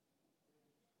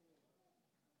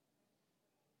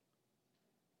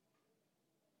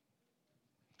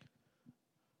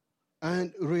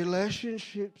 And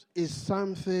relationships is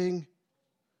something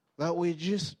that we're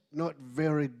just not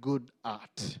very good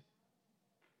at.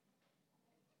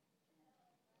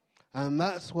 And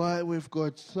that's why we've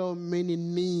got so many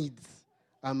needs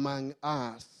among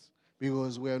us,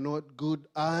 because we're not good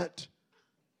at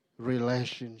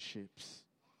relationships.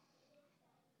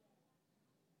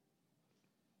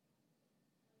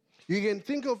 You can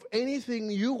think of anything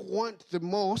you want the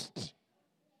most,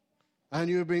 and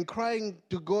you've been crying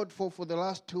to God for the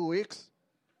last 2 weeks.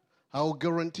 I'll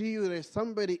guarantee you there's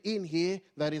somebody in here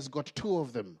that has got 2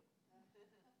 of them.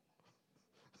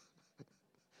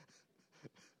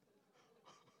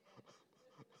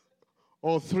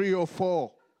 Or 3 or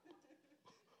 4.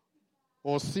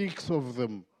 Or 6 of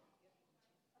them.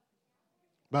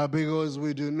 But because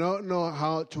we do not know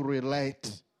how to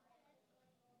relate,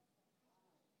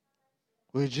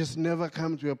 we just never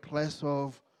come to a place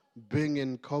of being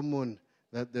in common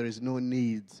that there is no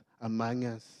needs among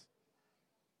us.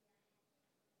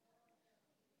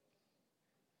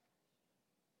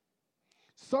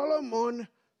 Solomon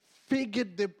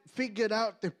figured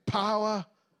out the power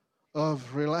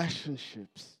of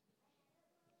relationships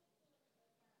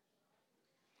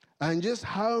and just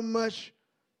how much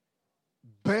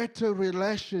better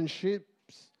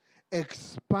relationships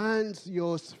expands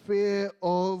your sphere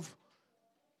of,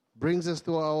 brings us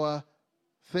to our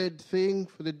third thing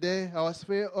for the day, our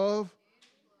sphere of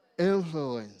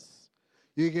influence.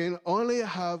 You can only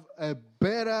have a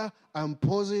better and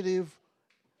positive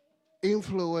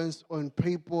influence on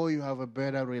people you have a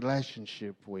better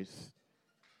relationship with.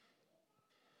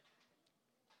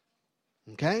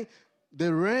 Okay?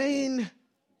 The reign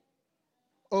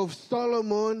of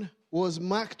Solomon was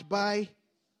marked by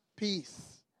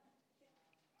peace.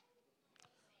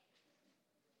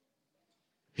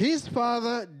 His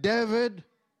father, David,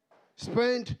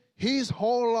 spent his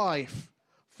whole life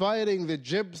fighting the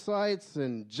Jebusites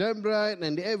and Jebusite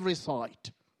and every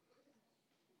side.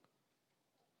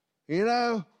 You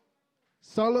know,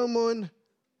 Solomon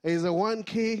is the one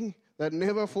king that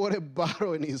never fought a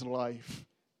battle in his life.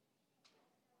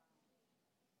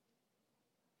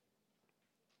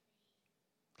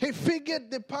 He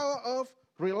figured the power of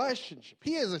relationship.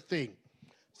 Here's the thing.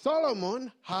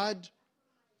 Solomon had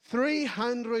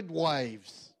 300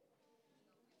 wives.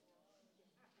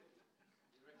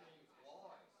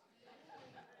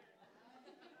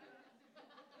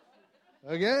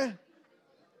 Okay?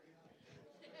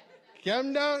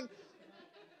 Calm down.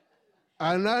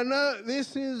 And I know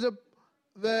this is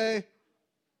the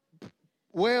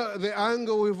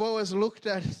angle we've always looked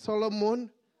at Solomon.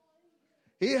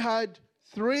 He had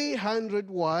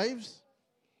 300 wives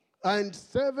and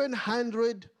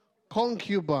 700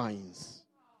 concubines.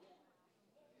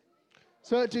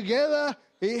 So together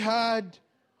he had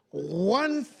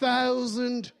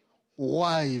 1,000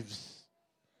 wives.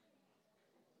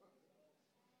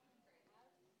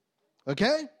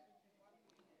 Okay?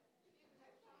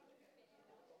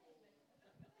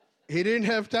 He didn't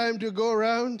have time to go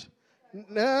around.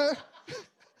 No.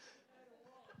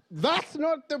 That's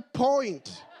not the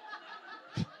point.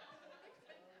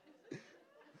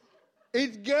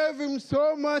 It gave him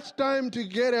so much time to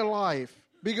get a life.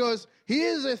 Because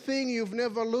here's a thing you've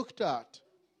never looked at.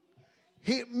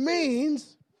 It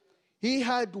means he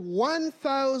had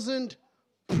 1,000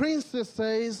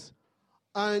 princesses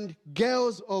and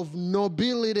girls of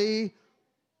nobility.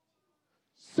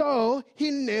 So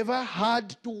he never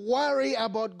had to worry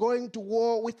about going to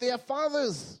war with their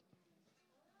fathers.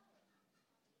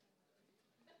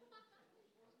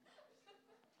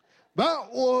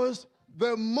 That was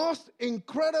the most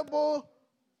incredible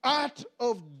art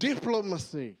of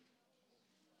diplomacy.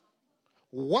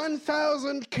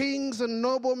 1,000 kings and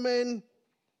noblemen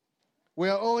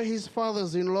were all his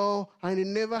fathers-in-law, and he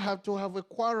never had to have a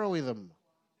quarrel with them.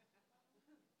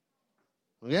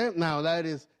 Okay? Now that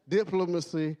is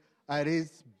diplomacy at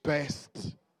its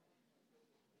best.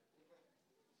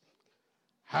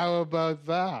 How about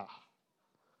that?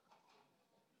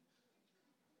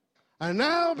 And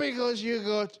now because you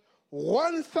got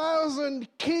 1,000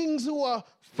 kings who are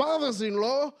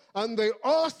fathers-in-law and they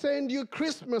all send you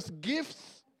Christmas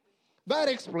gifts, that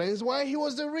explains why he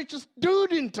was the richest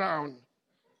dude in town.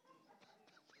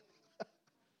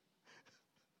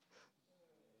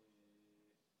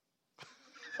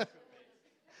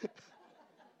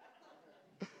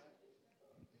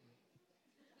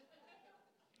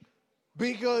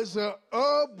 Because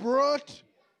all brought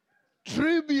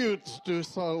tributes to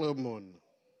Solomon.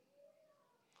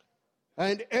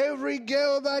 And every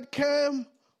girl that came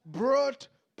brought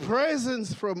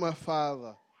presents from her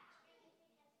father.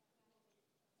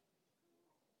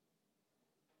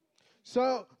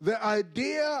 So the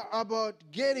idea about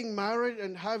getting married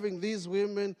and having these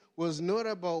women was not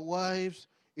about wives,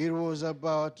 it was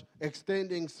about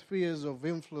extending spheres of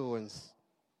influence.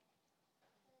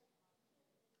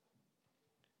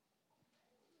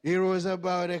 It was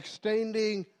about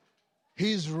extending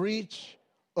his reach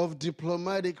of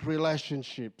diplomatic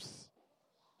relationships.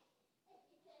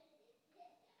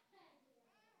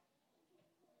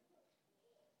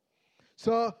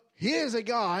 So here's a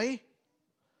guy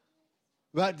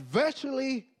that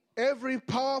virtually every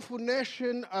powerful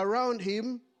nation around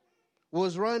him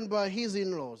was run by his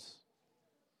in-laws.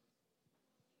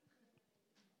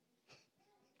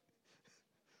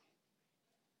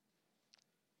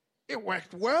 It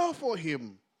worked well for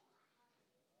him.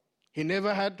 He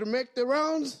never had to make the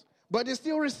rounds, but he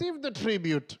still received the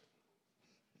tribute.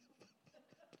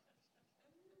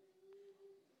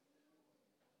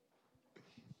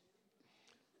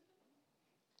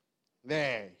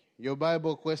 There, your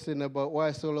Bible question about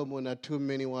why Solomon had too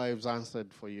many wives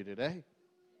answered for you today.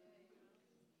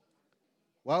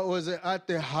 What was at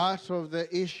the heart of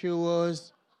the issue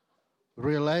was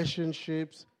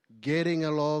relationships, getting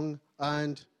along,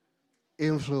 and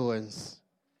influence.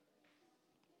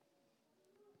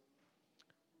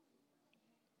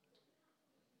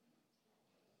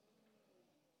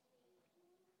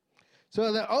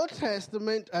 So the Old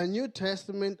Testament and New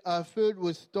Testament are filled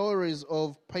with stories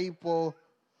of people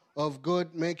of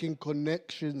God making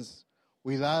connections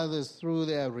with others through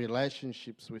their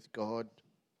relationships with God.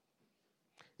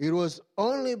 It was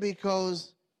only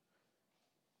because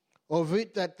of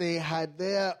it that they had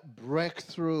their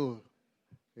breakthrough.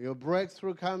 Your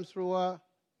breakthrough comes through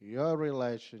your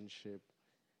relationship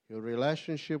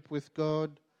with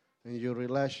God and your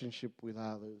relationship with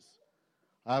others.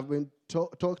 I've been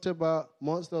talked about,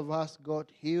 most of us got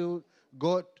healed,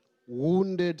 got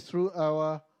wounded through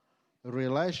our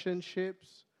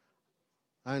relationships.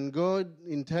 And God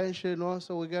intention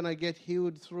also, we're going to get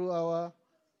healed through our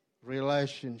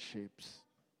relationships.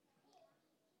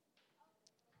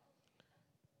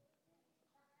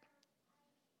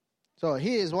 So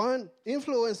here's one.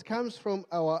 Influence comes from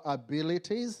our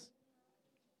abilities.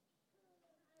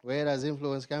 Where does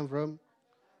influence come from?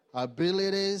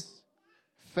 Abilities,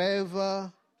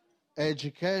 favor,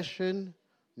 education,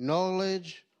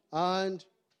 knowledge, and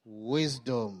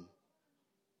wisdom.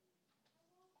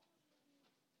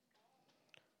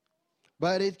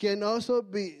 But it can also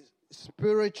be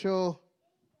spiritual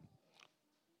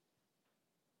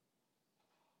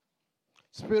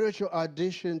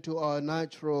addition to our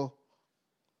natural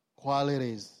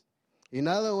qualities. In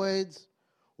other words,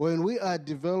 when we are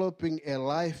developing a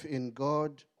life in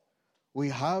God, we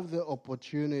have the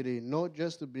opportunity not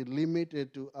just to be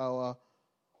limited to our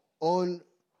own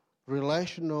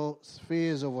relational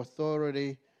spheres of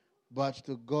authority, but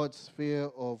to God's sphere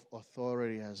of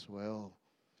authority as well.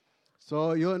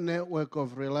 So your network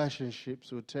of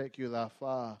relationships will take you that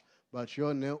far, but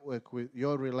your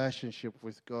relationship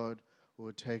with God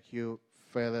will take you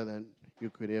further than you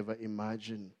could ever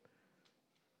imagine.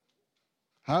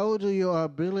 How do your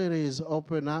abilities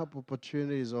open up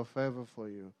opportunities of favor for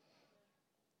you?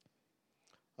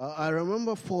 I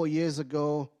remember 4 years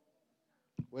ago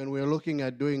when we were looking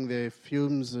at doing the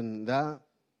films and that,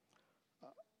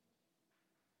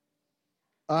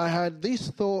 I had this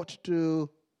thought to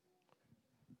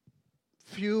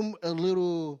film a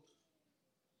little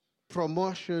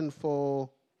promotion for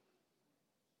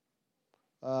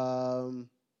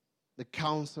the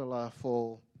counselor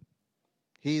for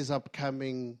his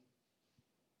upcoming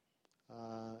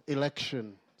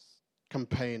election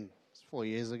campaign. It's 4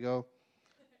 years ago.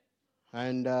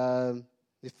 And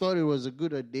he thought it was a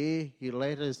good idea. He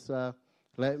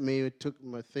let me, took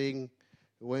my thing,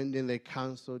 went in the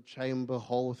council chamber,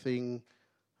 whole thing,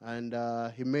 and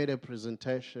he made a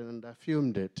presentation and I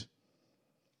filmed it.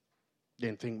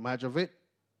 Didn't think much of it.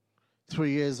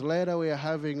 3 years later, we are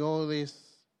having all this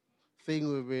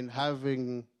thing we've been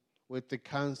having with the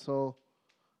council,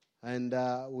 and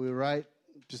we write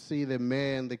to see the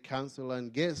mayor and the council,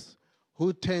 and guess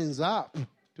who turns up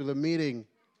to the meeting?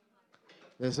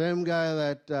 The same guy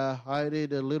that I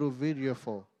did a little video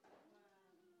for.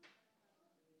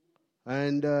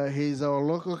 And he's our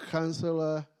local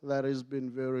councillor that has been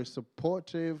very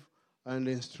supportive and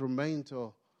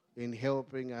instrumental in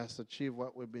helping us achieve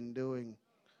what we've been doing.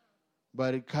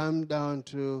 But it comes down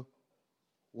to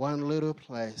one little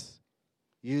place,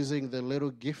 using the little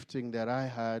gifting that I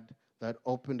had that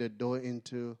opened a door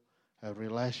into a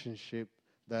relationship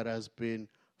that has been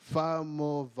far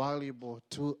more valuable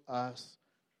to us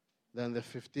than the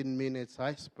 15 minutes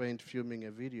I spent filming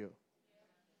a video.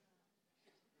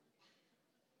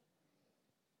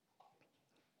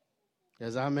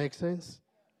 Does that make sense?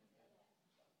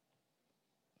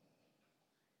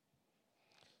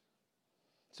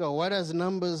 So what does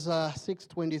Numbers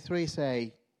 6:23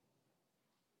 say?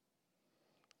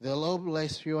 The Lord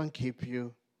bless you and keep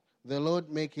you. The Lord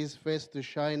make his face to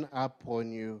shine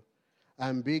upon you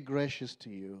and be gracious to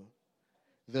you.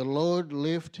 The Lord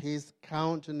lift his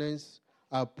countenance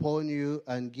upon you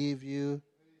and give you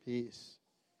peace.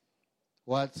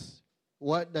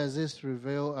 What does this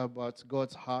reveal about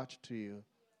God's heart to you?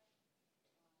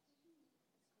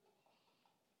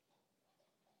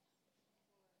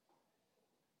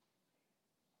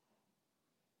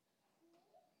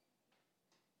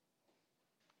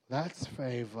 That's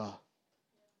favor.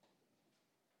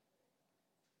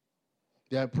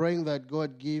 They are praying that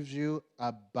God gives you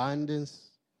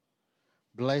abundance,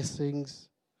 blessings,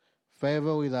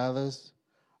 favor with others,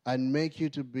 and make you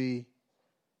to be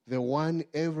the one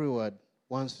everyone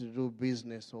wants to do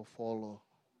business or follow.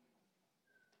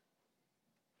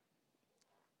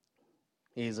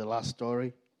 Here's the last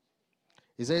story.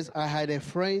 He says, I had a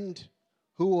friend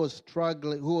who was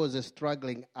a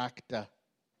struggling actor,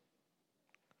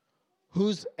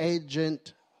 whose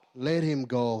agent let him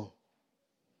go.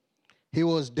 He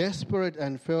was desperate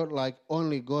and felt like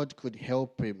only God could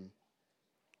help him.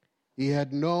 He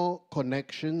had no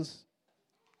connections,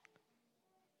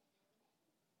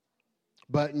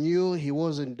 but knew he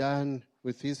wasn't done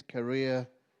with his career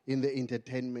in the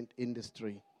entertainment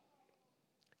industry.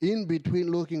 In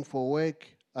between looking for work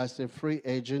as a free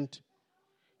agent,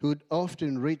 he would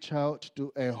often reach out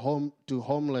to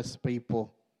homeless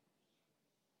people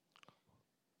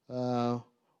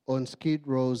on skid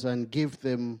rows and give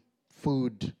them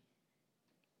food.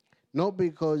 Not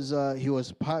because he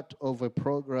was part of a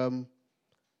program,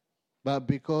 but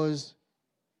because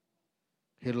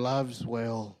he loves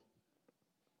well.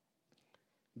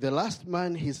 The last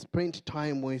man he spent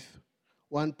time with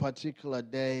one particular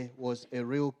day was a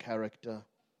real character.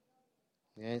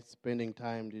 Yeah, spending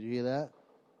time. Did you hear that?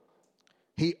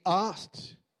 He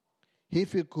asked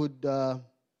if he could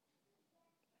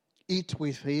eat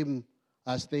with him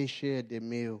as they shared a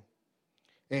meal.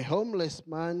 A homeless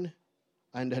man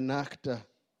and an actor.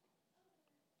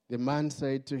 The man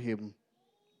said to him,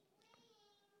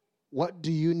 "What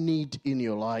do you need in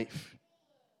your life?"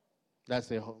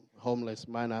 That's a homeless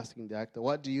man asking the actor,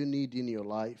 "What do you need in your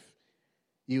life?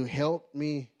 You help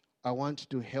me, I want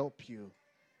to help you."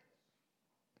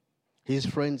 His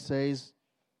friend says,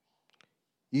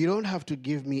 "You don't have to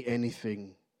give me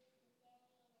anything.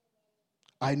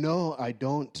 I know I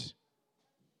don't,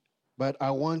 but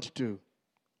I want to.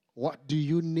 What do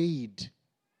you need?"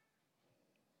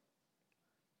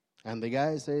 And the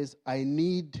guy says, "I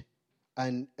need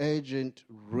an agent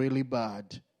really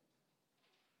bad."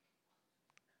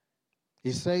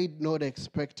 He said, not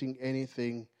expecting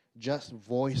anything, just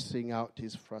voicing out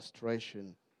his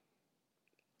frustration.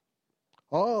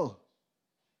 "Oh,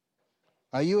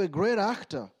 are you a great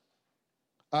actor?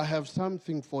 I have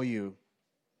something for you."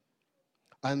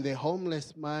 And the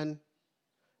homeless man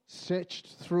searched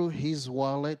through his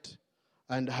wallet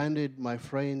and handed my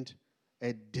friend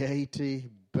a dirty,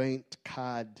 bent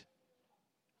card.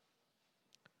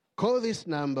 "Call this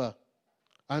number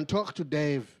and talk to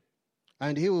Dave,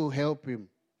 and he will help him.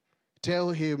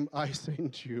 Tell him I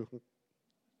sent you."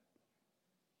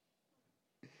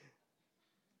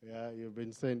 Yeah, you've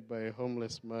been sent by a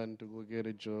homeless man to go get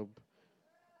a job.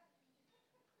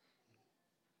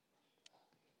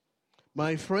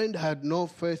 My friend had no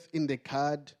faith in the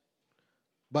card,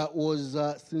 but was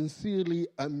sincerely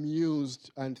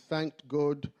amused and thanked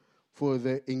God for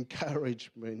the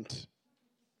encouragement.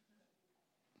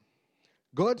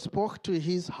 God spoke to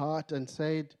his heart and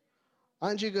said,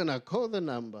 "Aren't you going to call the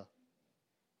number?"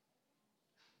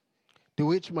 To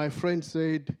which my friend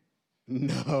said,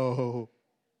 "No.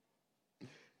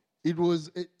 It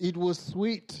was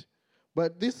sweet,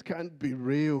 but this can't be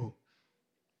real."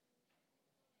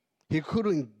 He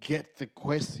couldn't get the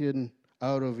question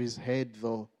out of his head,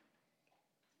 though.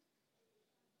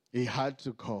 He had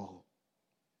to call.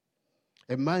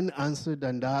 A man answered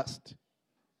and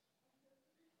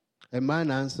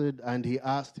he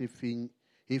asked if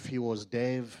he was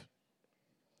Dave.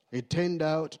 It turned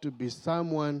out to be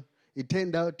someone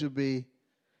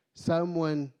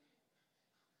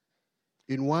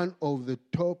in one of the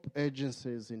top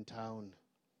agencies in town.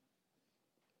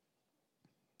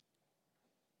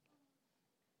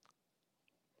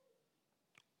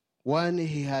 One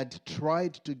he had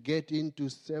tried to get into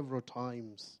several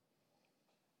times.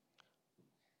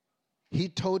 He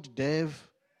told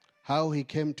Dave how he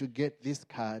came to get this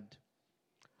card,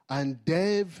 and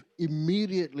Dave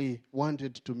immediately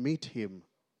wanted to meet him.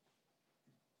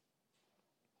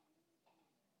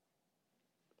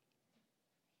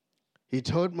 He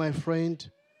told my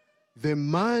friend, "The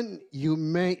man you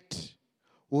met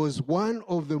was one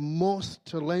of the most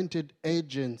talented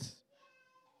agents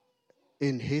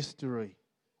in history.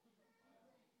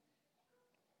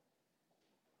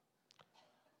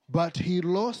 But he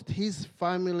lost his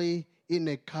family in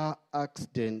a car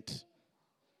accident,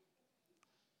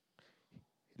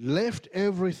 left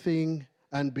everything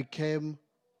and became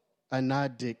an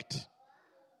addict.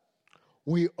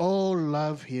 We all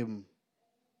love him,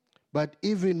 but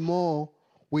even more,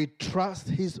 we trust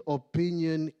his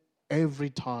opinion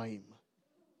every time.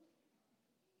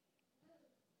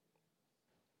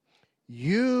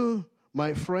 You,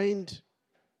 my friend,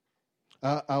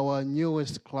 are our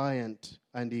newest client,"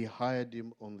 and he hired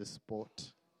him on the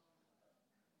spot.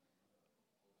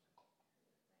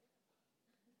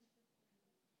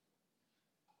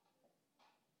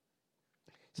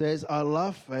 Says, "I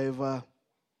love favor.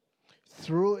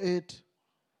 Through it,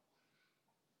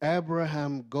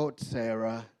 Abraham got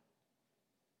Sarah.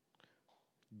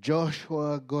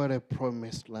 Joshua got a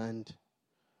promised land.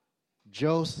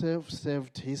 Joseph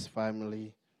saved his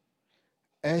family.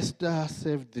 Esther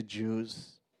saved the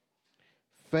Jews.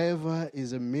 Favor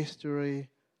is a mystery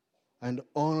and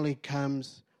only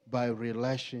comes by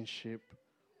relationship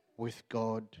with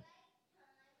God.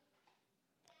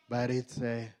 But it's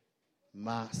a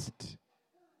must."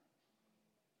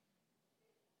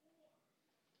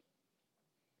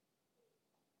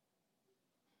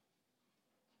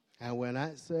 And when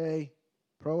I say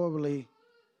probably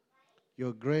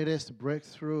your greatest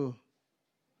breakthrough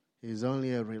is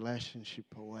only a relationship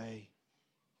away,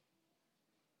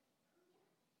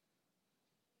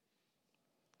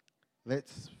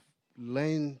 let's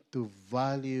learn to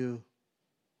value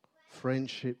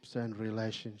friendships and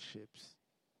relationships.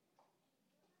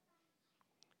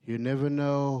 You never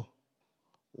know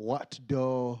what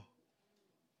door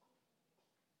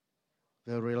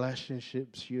the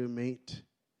relationships you meet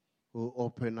will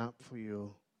open up for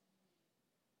you.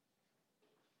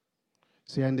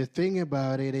 See, and the thing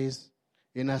about it is,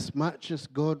 in as much as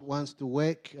God wants to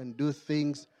work and do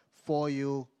things for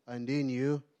you and in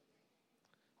you,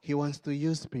 He wants to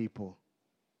use people.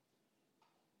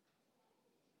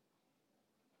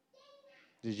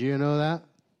 Did you know that?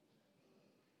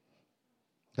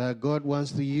 That God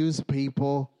wants to use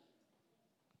people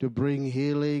to bring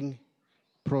healing,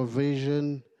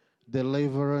 provision,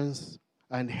 deliverance,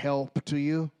 and help to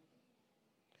you.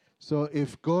 So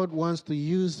if God wants to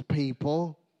use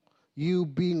people, you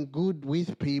being good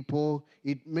with people,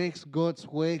 it makes God's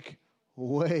work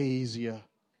way easier.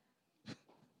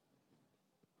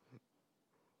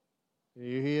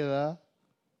 You hear that?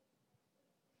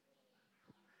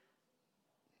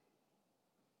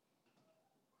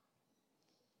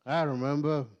 I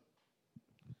remember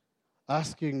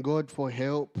asking God for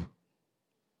help.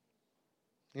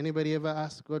 Anybody ever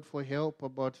ask God for help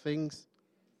about things?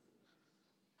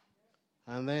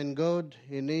 And then God,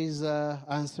 in His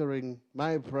answering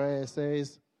my prayer,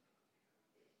 says,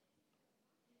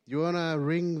 you want to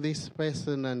ring this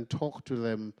person and talk to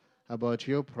them about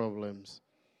your problems?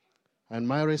 And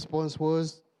my response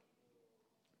was,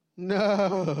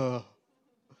 no.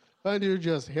 Can't you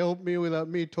just help me without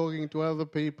me talking to other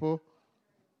people?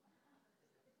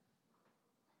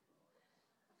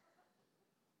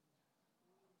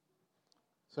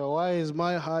 So why is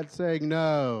my heart saying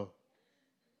no?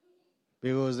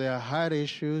 Because there are heart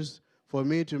issues. For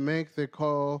me to make the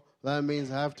call, that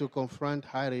means I have to confront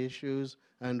heart issues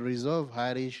and resolve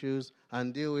heart issues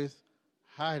and deal with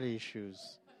heart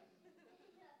issues.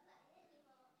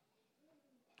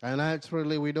 And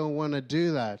actually, we don't want to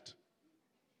do that.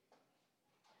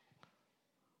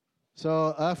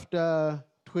 So after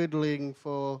twiddling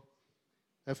for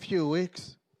a few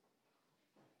weeks,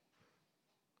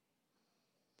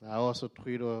 I also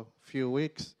twiddled a few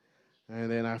weeks,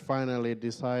 and then I finally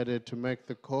decided to make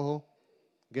the call.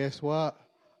 Guess what?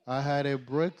 I had a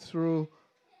breakthrough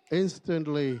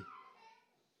instantly.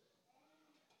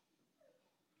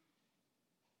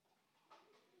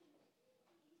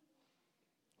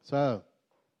 So,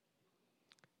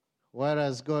 what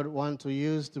does God want to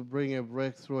use to bring a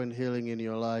breakthrough and healing in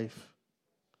your life?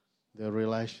 The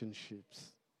relationships.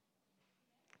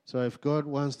 So if God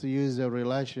wants to use the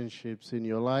relationships in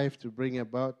your life to bring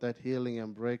about that healing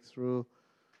and breakthrough,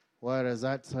 what does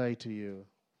that say to you?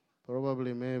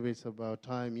 Probably maybe it's about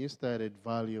time you started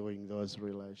valuing those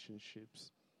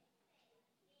relationships.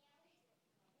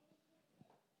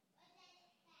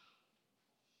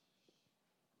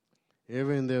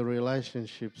 Even the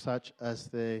relationships such as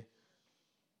the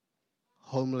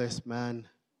homeless man.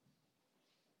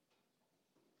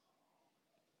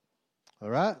 All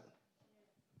right?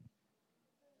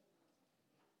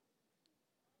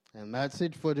 And that's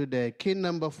it for today. Key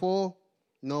number 4,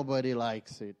 nobody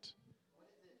likes it.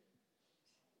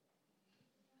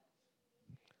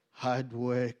 Hard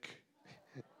work.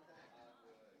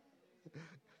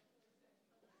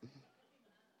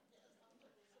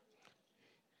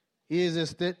 Here's a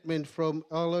statement from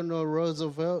Eleanor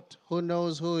Roosevelt. Who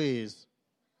knows who he is?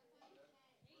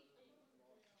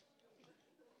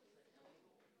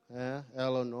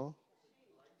 Eleanor.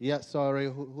 Yeah,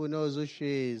 sorry. Who knows who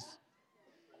she is?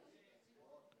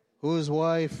 Whose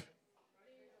wife?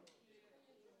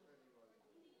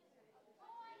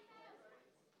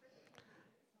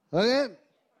 Okay.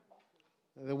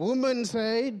 The woman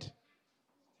said,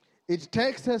 it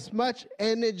takes as much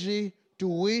energy to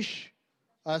wish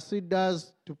as it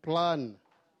does to plan.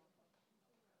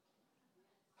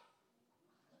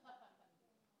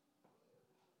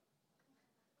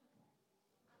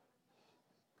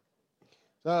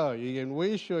 So you can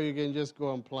wish or you can just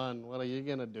go and plan. What are you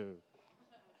going to do?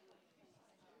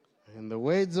 And the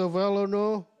words of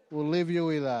Eleanor will leave you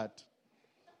with that.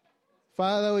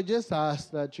 Father, we just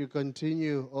ask that you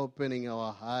continue opening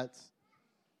our hearts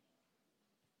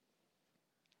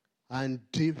and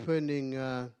deepening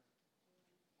and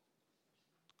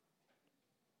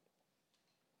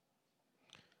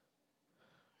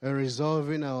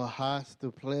resolving our hearts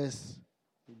to place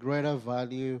greater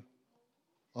value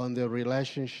on the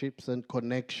relationships and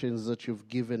connections that you've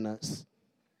given us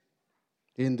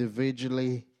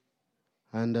individually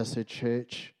and as a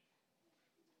church.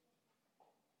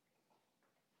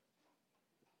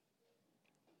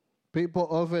 People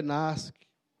often ask,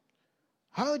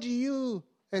 how do you,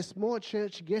 a small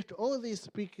church, get all these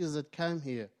speakers that come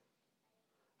here?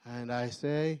 And I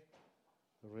say,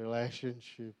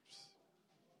 relationships.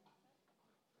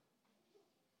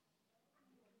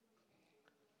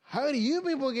 How do you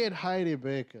people get Heidi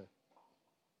Baker?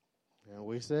 And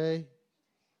we say,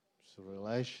 it's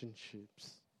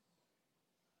relationships.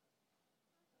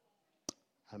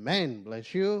 Amen.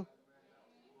 Bless you.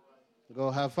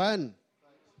 Go have fun.